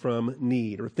speaking from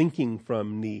need or thinking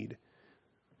from need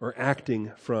or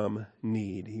acting from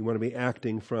need. You want to be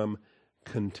acting from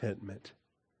contentment.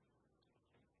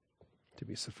 To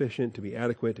be sufficient, to be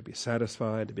adequate, to be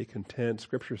satisfied, to be content.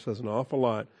 Scripture says an awful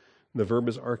lot. The verb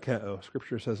is arkeo.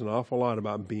 Scripture says an awful lot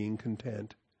about being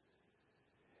content.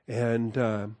 And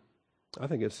I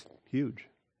think it's huge.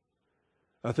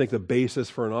 I think the basis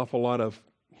for an awful lot of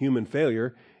human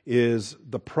failure is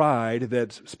the pride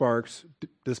that sparks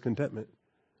discontentment.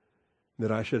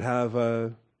 That I should have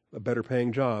a better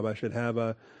paying job. I should have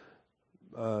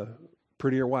a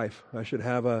prettier wife. I should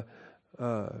have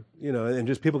and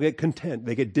just people get content.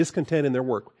 They get discontent in their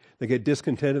work. They get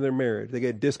discontent in their marriage. They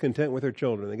get discontent with their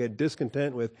children. They get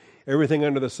discontent with everything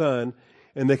under the sun,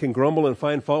 and they can grumble and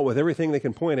find fault with everything they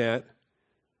can point at.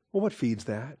 Well, what feeds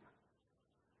that?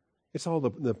 It's all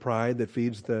the pride that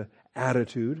feeds the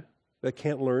attitude that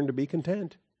can't learn to be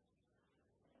content.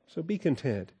 So be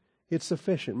content It's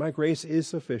sufficient. My grace is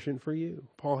sufficient for you.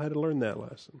 Paul had to learn that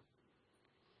lesson.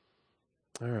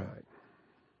 All right.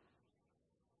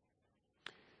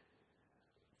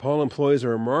 Paul employs a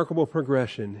remarkable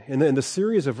progression. And the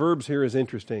series of verbs here is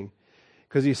interesting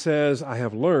because he says, I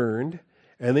have learned,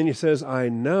 and then he says, I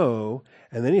know,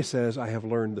 and then he says, I have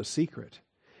learned the secret.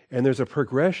 And there's a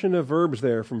progression of verbs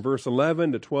there from verse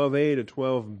 11 to 12a to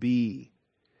 12b.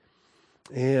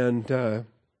 And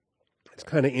it's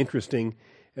kind of interesting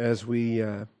as we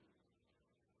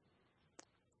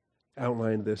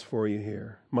outlined this for you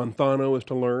here. Manthano is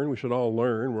to learn. We should all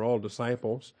learn. We're all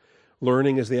disciples.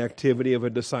 Learning is the activity of a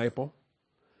disciple.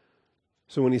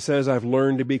 So when he says, I've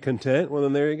learned to be content, well,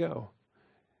 then there you go.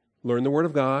 Learn the Word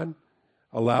of God.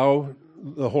 Allow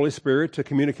the Holy Spirit to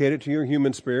communicate it to your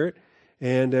human spirit.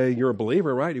 And you're a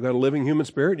believer, right? You've got a living human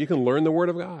spirit. You can learn the Word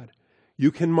of God.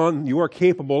 You are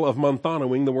capable of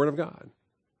manthanoing the Word of God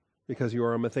because you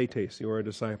are a mathetes. You are a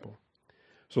disciple.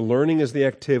 So learning is the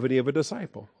activity of a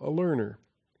disciple, a learner.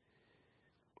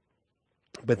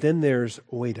 But then there's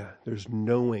oida, there's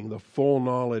knowing, the full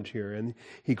knowledge here. And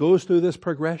he goes through this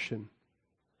progression.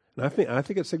 And I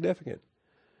think it's significant.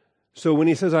 So when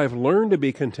he says, I've learned to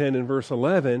be content in verse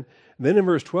 11, then in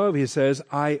verse 12 he says,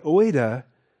 I oida,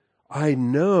 I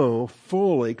know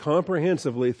fully,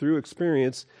 comprehensively through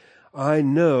experience, I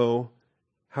know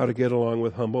how to get along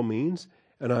with humble means,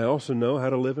 and I also know how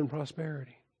to live in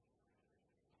prosperity.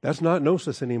 That's not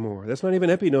gnosis anymore. That's not even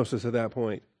epignosis at that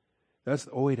point. That's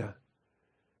oida.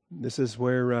 This is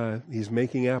where he's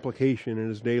making application in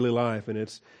his daily life, and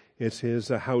it's his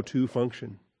how-to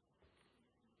function.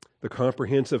 The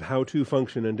comprehensive how-to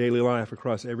function in daily life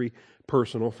across every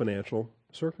personal financial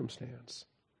circumstance.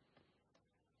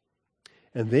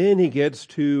 And then he gets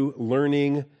to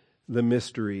learning the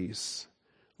mysteries,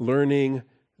 learning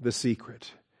the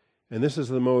secret. And this is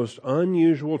the most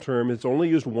unusual term. It's only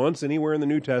used once anywhere in the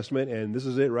New Testament, and this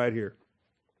is it right here.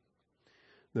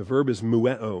 The verb is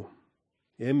mueo.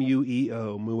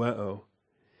 M-U-E-O, mueo.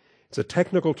 It's a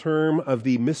technical term of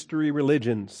the mystery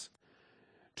religions,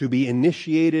 to be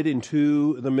initiated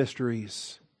into the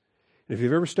mysteries. And if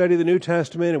you've ever studied the New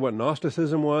Testament and what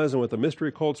Gnosticism was and what the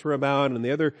mystery cults were about and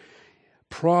the other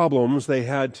problems they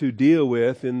had to deal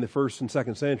with in the 1st and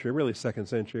 2nd century, really 2nd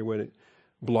century when it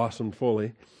blossomed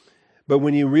fully. But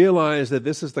when you realize that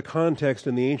this is the context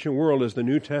in the ancient world as the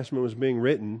New Testament was being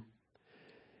written,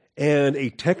 and a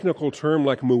technical term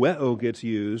like mueo gets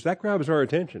used, that grabs our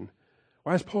attention.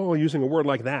 Why is Paul using a word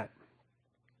like that?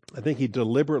 I think he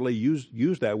deliberately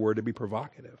used that word to be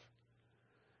provocative.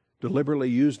 Deliberately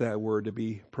used that word to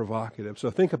be provocative. So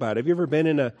think about it. Have you ever been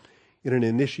in an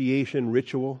initiation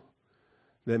ritual?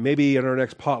 That maybe at our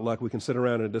next potluck we can sit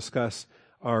around and discuss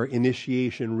our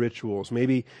initiation rituals.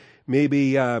 Maybe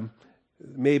there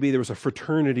was a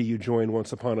fraternity you joined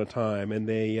once upon a time, and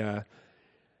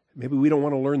maybe we don't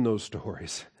want to learn those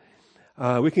stories.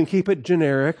 We can keep it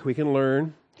generic. We can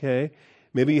learn. Okay.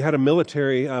 Maybe you had a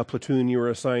military platoon you were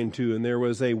assigned to, and there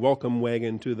was a welcome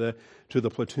wagon to the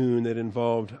platoon that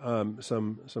involved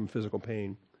some physical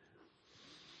pain.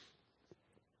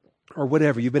 Or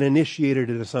whatever, you've been initiated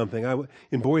into something.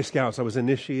 In Boy Scouts, I was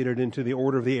initiated into the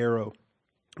Order of the Arrow,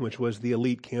 which was the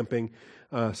elite camping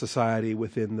society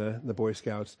within the Boy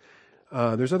Scouts.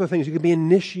 There's other things you can be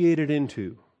initiated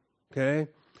into, okay?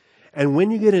 And when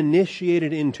you get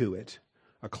initiated into it,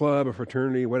 a club, a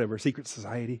fraternity, whatever, secret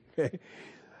society, okay?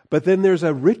 But then there's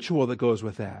a ritual that goes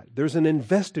with that. There's an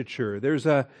investiture. There's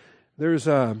an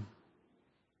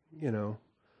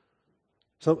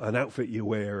outfit you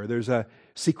wear, or there's a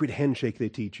secret handshake they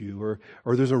teach you,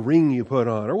 or there's a ring you put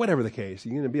on, or whatever the case.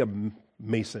 You're going to be a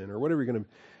Mason, or whatever you're going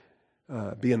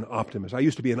to be an optimist. I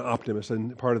used to be an optimist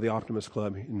and part of the Optimist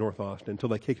Club in North Austin until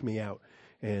they kicked me out.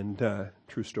 And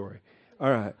true story. All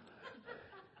right.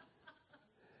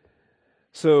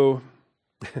 So,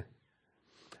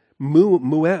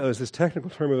 mueo is this technical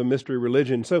term of a mystery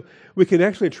religion. So we can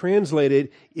actually translate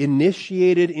it,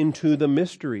 initiated into the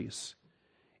mysteries.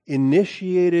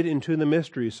 Initiated into the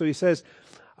mysteries. So he says,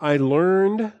 I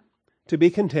learned to be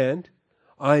content.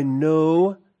 I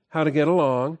know how to get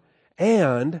along.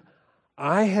 And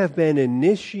I have been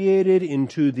initiated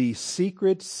into the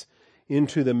secrets,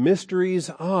 into the mysteries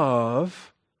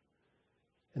of,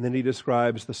 and then he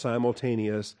describes the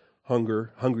simultaneous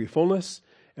hungry fullness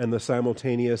and the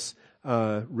simultaneous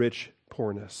rich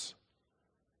poorness.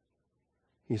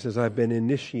 He says, I've been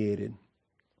initiated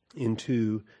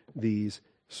into these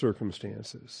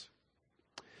circumstances.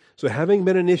 So having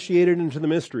been initiated into the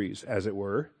mysteries, as it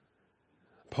were,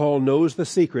 Paul knows the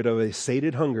secret of a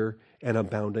sated hunger and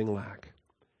abounding lack.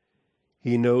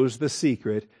 He knows the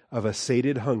secret of a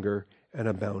sated hunger and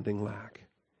abounding lack.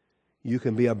 You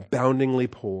can be aboundingly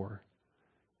poor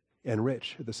and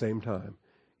rich at the same time.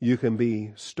 You can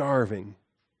be starving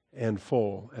and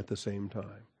full at the same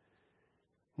time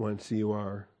once you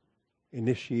are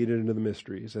initiated into the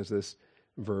mysteries, as this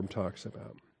verb talks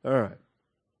about. All right.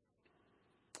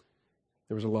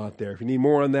 There was a lot there. If you need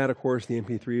more on that, of course, the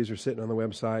MP3s are sitting on the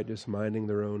website, just minding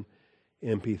their own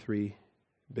MP3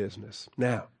 business.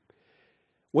 Now,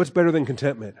 what's better than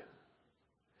contentment?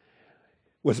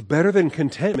 What's better than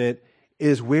contentment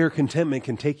is where contentment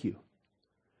can take you.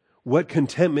 What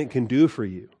contentment can do for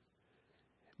you.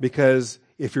 Because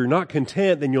if you're not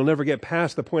content, then you'll never get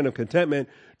past the point of contentment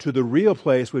to the real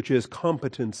place, which is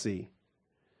competency.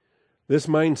 This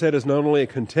mindset is not only a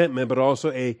contentment, but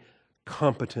also a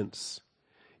competence.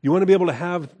 You want to be able to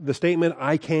have the statement,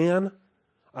 I can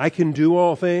do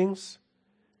all things?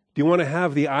 Do you want to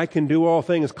have the I can do all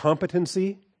things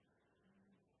competency?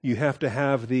 You have to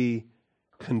have the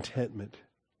contentment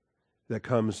that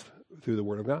comes through the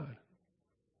Word of God.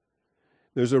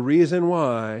 There's a reason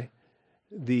why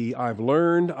I've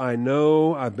learned, I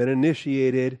know, I've been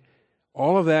initiated,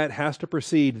 all of that has to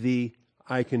precede the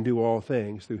I can do all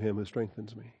things through Him who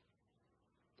strengthens me.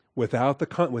 Without the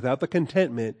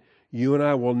contentment, you and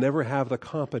I will never have the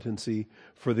competency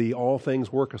for the all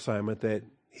things work assignment that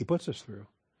He puts us through.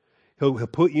 He'll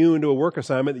put you into a work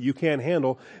assignment that you can't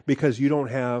handle because you don't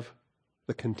have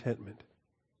the contentment.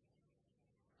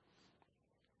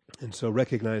 And so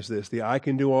recognize this, the I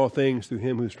can do all things through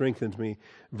Him who strengthens me.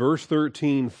 Verse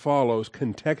 13 follows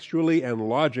contextually and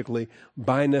logically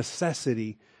by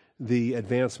necessity the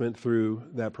advancement through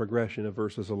that progression of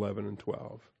verses 11 and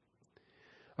 12.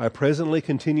 I presently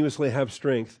continuously have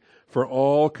strength for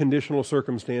all conditional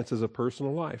circumstances of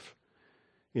personal life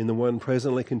in the one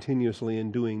presently continuously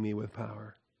enduing me with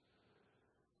power.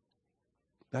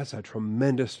 That's a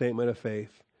tremendous statement of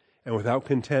faith. And without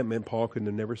contentment, Paul could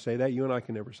never say that. You and I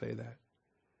can never say that.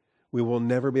 We will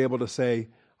never be able to say,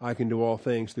 I can do all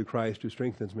things through Christ who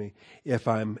strengthens me, if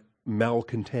I'm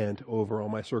malcontent over all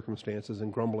my circumstances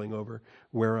and grumbling over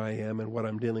where I am and what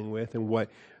I'm dealing with and what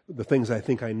the things I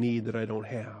think I need that I don't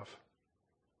have.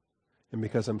 And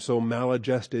because I'm so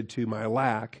maladjusted to my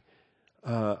lack,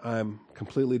 I'm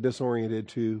completely disoriented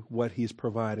to what He's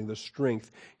providing, the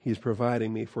strength He's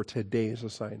providing me for today's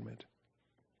assignment.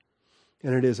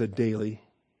 And it is a daily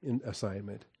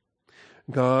assignment.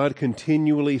 God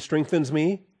continually strengthens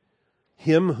me.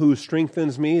 Him who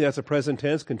strengthens me, that's a present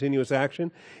tense, continuous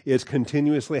action. It's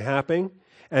continuously happening.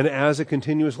 And as it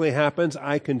continuously happens,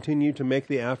 I continue to make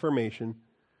the affirmation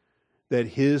that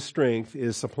His strength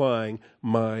is supplying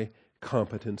my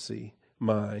competency,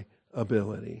 my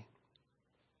ability.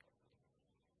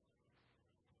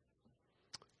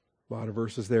 A lot of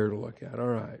verses there to look at. All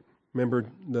right. Remember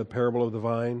the parable of the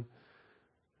vine?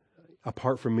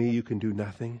 Apart from me, you can do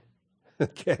nothing.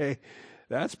 Okay,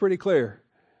 that's pretty clear.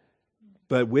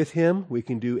 But with Him, we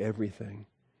can do everything.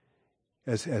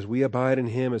 As we abide in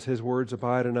Him, as His words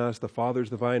abide in us, the Father's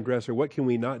the vine dresser, what can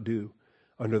we not do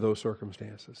under those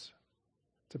circumstances?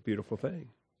 It's a beautiful thing.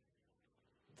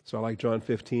 So I like John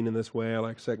 15 in this way. I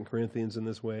like 2 Corinthians in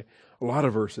this way. A lot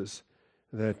of verses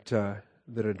that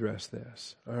address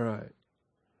this. All right.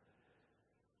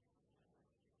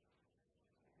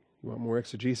 You want more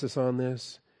exegesis on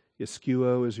this?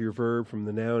 Iskuo is your verb from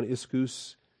the noun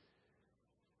iskus.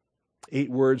 8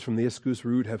 words from the iskus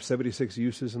root have 76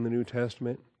 uses in the New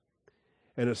Testament.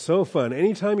 And it's so fun.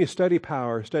 Anytime you study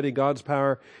power, study God's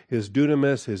power, His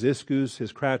dunamis, His iskus,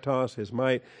 His kratos, His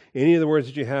might, any of the words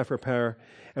that you have for power,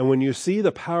 and when you see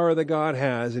the power that God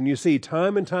has, and you see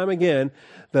time and time again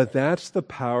that that's the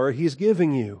power He's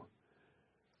giving you.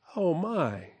 Oh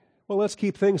my. Well, let's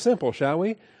keep things simple, shall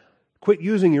we? Quit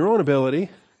using your own ability,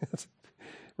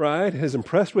 right? As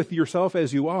impressed with yourself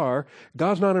as you are,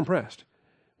 God's not impressed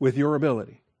with your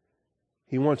ability.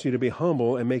 He wants you to be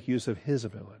humble and make use of His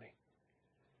ability.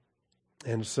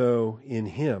 And so in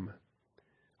Him,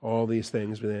 all these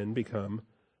things then become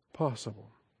possible.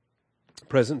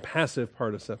 Present passive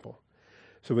participle.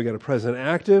 So we got a present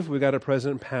active, we got a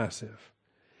present passive.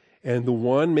 And the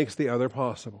one makes the other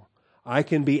possible. I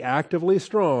can be actively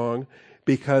strong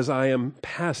because I am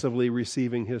passively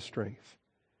receiving His strength.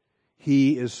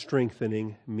 He is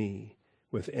strengthening me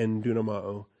with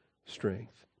endunamao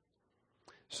strength.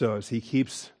 So as He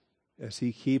keeps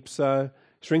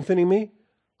strengthening me,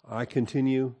 I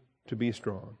continue to be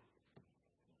strong.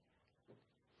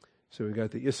 So we've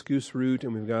got the iskus root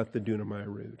and we've got the dunamai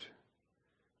root.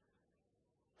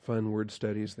 Fun word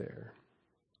studies there.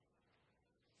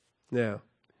 Now,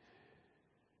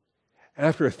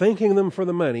 after thanking them for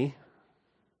the money,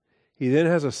 he then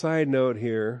has a side note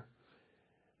here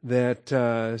that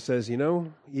says,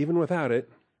 even without it,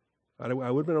 I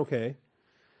would have been okay.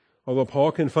 Although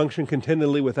Paul can function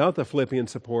contentedly without the Philippian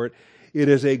support, it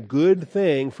is a good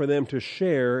thing for them to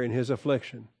share in his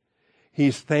affliction.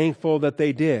 He's thankful that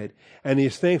they did. And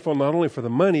he's thankful not only for the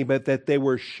money, but that they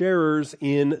were sharers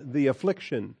in the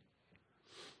affliction.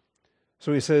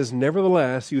 So he says,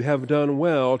 nevertheless, you have done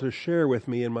well to share with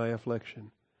me in my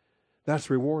affliction. That's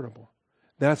rewardable.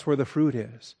 That's where the fruit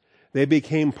is. They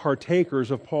became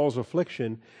partakers of Paul's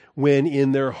affliction when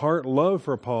in their heart love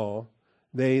for Paul,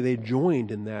 they joined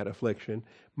in that affliction,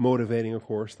 motivating, of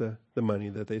course, the money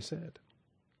that they sent.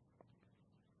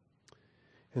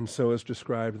 And so it's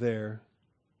described there.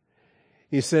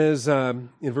 He says in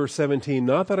verse 17,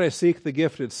 not that I seek the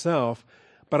gift itself,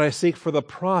 but I seek for the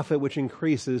profit which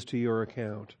increases to your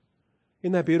account.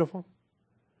 Isn't that beautiful?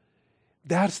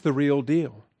 That's the real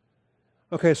deal.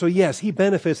 Okay, so yes, he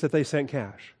benefits that they sent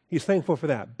cash. He's thankful for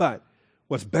that. But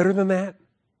what's better than that?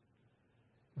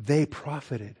 They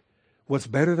profited. What's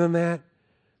better than that?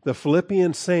 The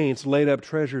Philippian saints laid up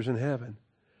treasures in heaven.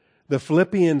 The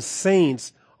Philippian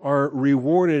saints are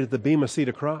rewarded at the bema seat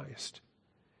of Christ.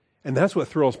 And that's what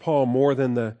thrills Paul more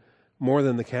than the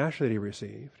cash that he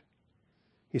received.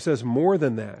 He says, more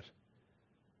than that,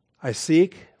 I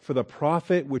seek for the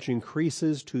profit which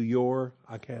increases to your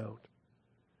account.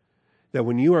 That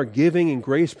when you are giving in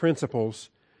grace principles,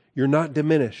 you're not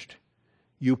diminished.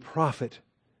 You profit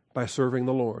by serving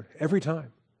the Lord every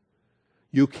time.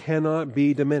 You cannot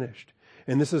be diminished.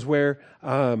 And this is where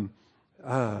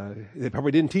they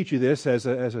probably didn't teach you this as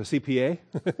a CPA.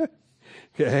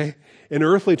 Okay, in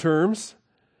earthly terms,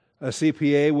 a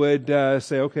CPA would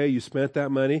say, okay, you spent that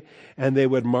money, and they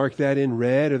would mark that in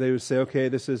red, or they would say, okay,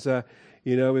 this is,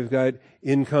 we've got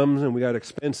incomes and we got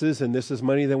expenses, and this is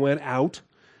money that went out,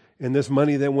 and this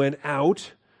money that went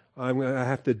out, I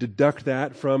have to deduct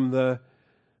that from the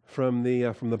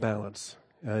balance,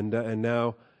 and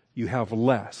now you have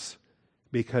less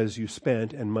because you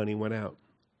spent and money went out.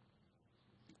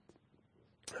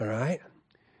 All right?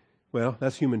 Well,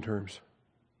 that's human terms.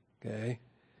 Okay?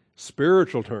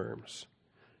 Spiritual terms.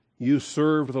 You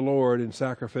served the Lord in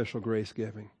sacrificial grace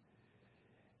giving.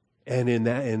 And in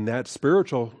that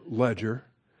spiritual ledger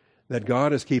that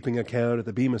God is keeping account at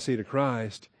the bema seat of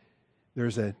Christ,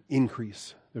 there's an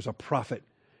increase. There's a profit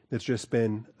that's just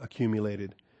been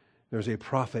accumulated. There's a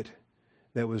profit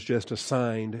that was just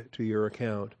assigned to your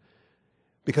account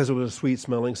because it was a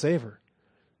sweet-smelling savor.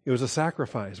 It was a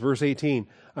sacrifice. Verse 18,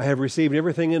 I have received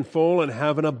everything in full and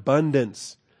have an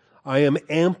abundance. I am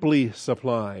amply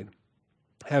supplied,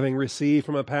 having received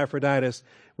from Epaphroditus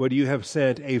what you have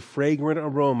sent, a fragrant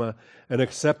aroma, an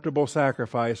acceptable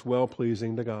sacrifice,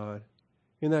 well-pleasing to God.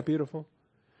 Isn't that beautiful?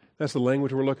 That's the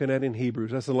language we're looking at in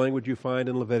Hebrews. That's the language you find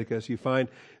in Leviticus. You find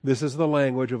this is the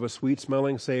language of a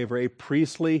sweet-smelling savor, a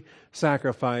priestly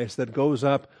sacrifice that goes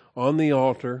up on the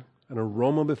altar, an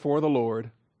aroma before the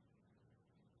Lord.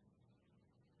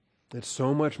 It's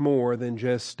so much more than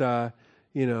just, a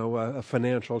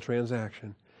financial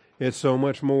transaction. It's so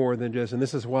much more than just, and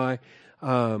this is why,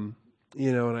 and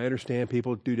I understand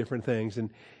people do different things, and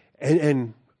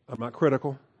I'm not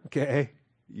critical, okay?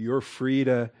 You're free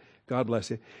to, God bless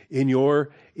you, in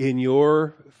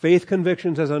your faith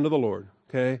convictions as unto the Lord,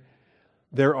 okay?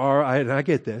 There are, and I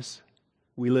get this,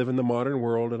 we live in the modern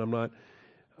world, and I'm not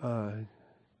going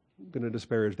to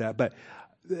disparage that, but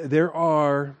there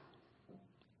are,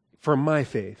 for my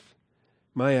faith,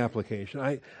 my application,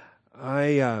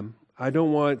 I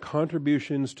don't want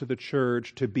contributions to the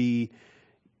church to be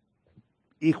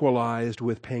equalized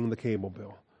with paying the cable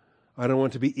bill. I don't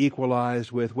want to be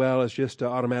equalized with, well, it's just an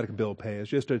automatic bill pay. It's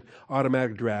just an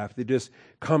automatic draft. It just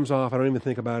comes off. I don't even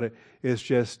think about it. It's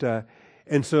just,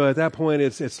 and so at that point,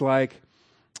 it's like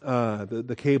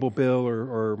the cable bill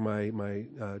or my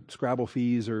Scrabble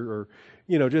fees or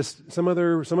just some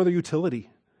other utility.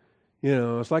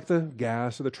 It's like the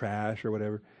gas or the trash or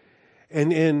whatever.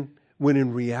 And when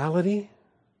in reality,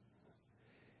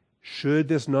 should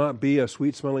this not be a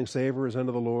sweet-smelling savor as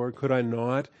unto the Lord? Could I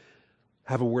not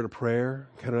have a word of prayer?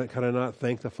 Could I not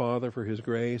thank the Father for His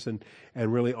grace and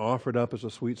really offer it up as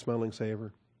a sweet-smelling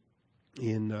savor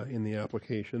in the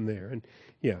application there? And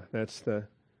yeah, that's the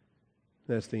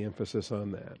emphasis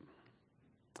on that.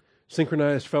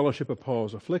 Synchronized fellowship of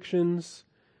Paul's afflictions.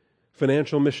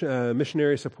 Financial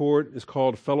missionary support is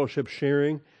called fellowship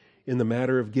sharing in the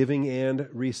matter of giving and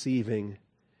receiving.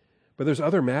 But there's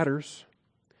other matters.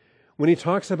 When he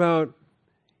talks about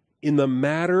in the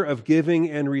matter of giving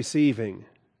and receiving,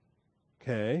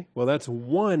 okay, well, that's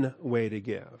one way to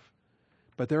give.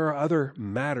 But there are other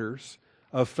matters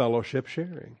of fellowship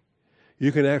sharing.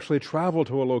 You can actually travel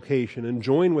to a location and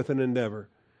join with an endeavor.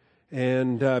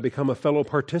 and become a fellow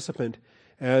participant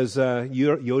as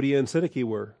Euodia and Syntyche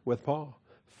were with Paul,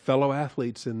 fellow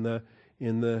athletes in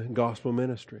the gospel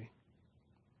ministry.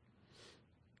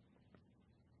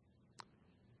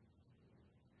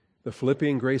 The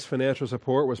Philippian grace financial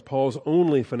support was Paul's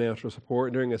only financial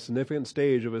support during a significant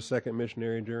stage of his second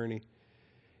missionary journey.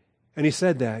 And he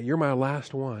said that, you're my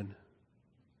last one,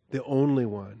 the only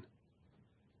one,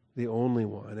 the only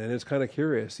one. And it's kind of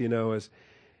curious,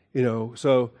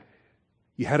 so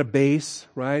you had a base,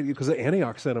 right? Because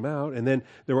Antioch sent them out, and then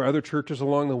there were other churches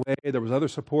along the way, there was other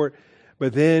support,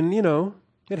 but then,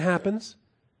 it happens.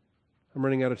 I'm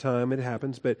running out of time, it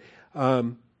happens, but...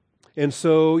 and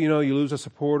so, you lose a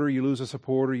supporter,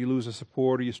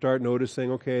 you start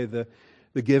noticing, okay, the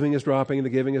giving is dropping, the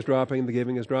giving is dropping, the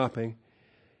giving is dropping.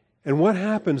 And what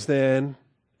happens then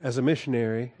as a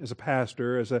missionary, as a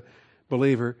pastor, as a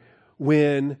believer,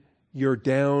 when you're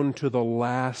down to the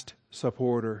last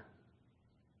supporter?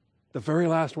 The very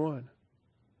last one.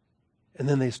 And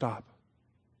then they stop.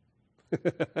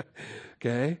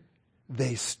 Okay?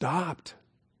 They stopped.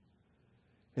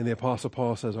 And the Apostle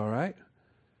Paul says, all right,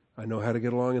 I know how to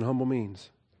get along in humble means.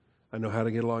 I know how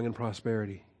to get along in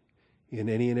prosperity, in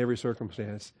any and every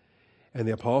circumstance. And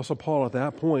the Apostle Paul at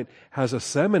that point has a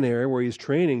seminary where he's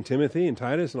training Timothy and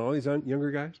Titus and all these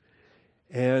younger guys.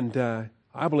 And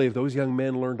I believe those young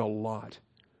men learned a lot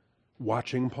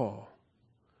watching Paul,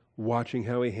 watching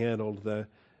how he handled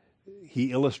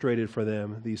he illustrated for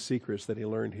them these secrets that he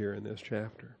learned here in this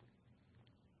chapter.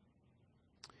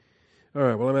 All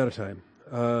right, well, I'm out of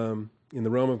time. In the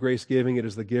realm of grace giving, it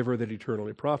is the giver that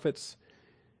eternally profits.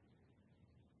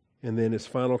 And then his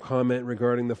final comment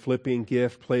regarding the Philippian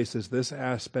gift places this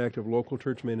aspect of local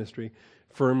church ministry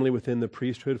firmly within the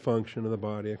priesthood function of the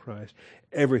body of Christ.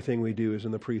 Everything we do is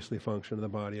in the priestly function of the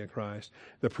body of Christ.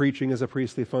 The preaching is a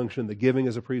priestly function. The giving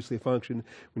is a priestly function.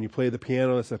 When you play the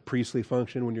piano, it's a priestly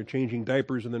function. When you're changing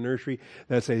diapers in the nursery,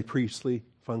 that's a priestly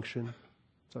function.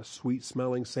 It's a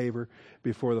sweet-smelling savor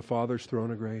before the Father's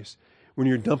throne of grace. When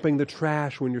you're dumping the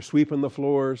trash, when you're sweeping the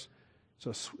floors,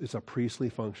 it's a priestly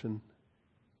function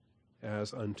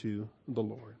as unto the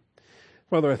Lord.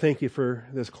 Father, I thank you for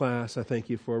this class. I thank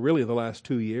you for really the last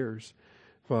 2 years.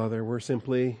 Father, we're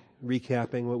simply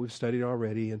recapping what we've studied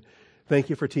already, and thank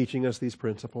you for teaching us these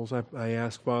principles. I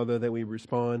ask, Father, that we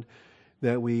respond,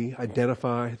 that we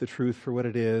identify the truth for what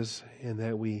it is, and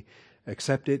that we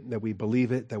accept it, that we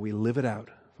believe it, that we live it out,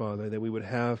 Father, that we would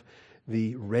have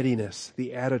the readiness,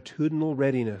 the attitudinal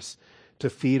readiness to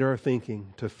feed our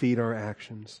thinking, to feed our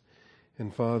actions.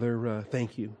 And Father,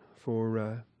 thank you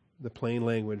for the plain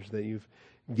language that you've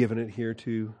given it here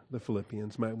to the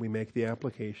Philippians. Might we make the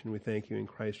application. We thank you in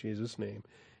Christ Jesus' name.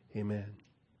 Amen.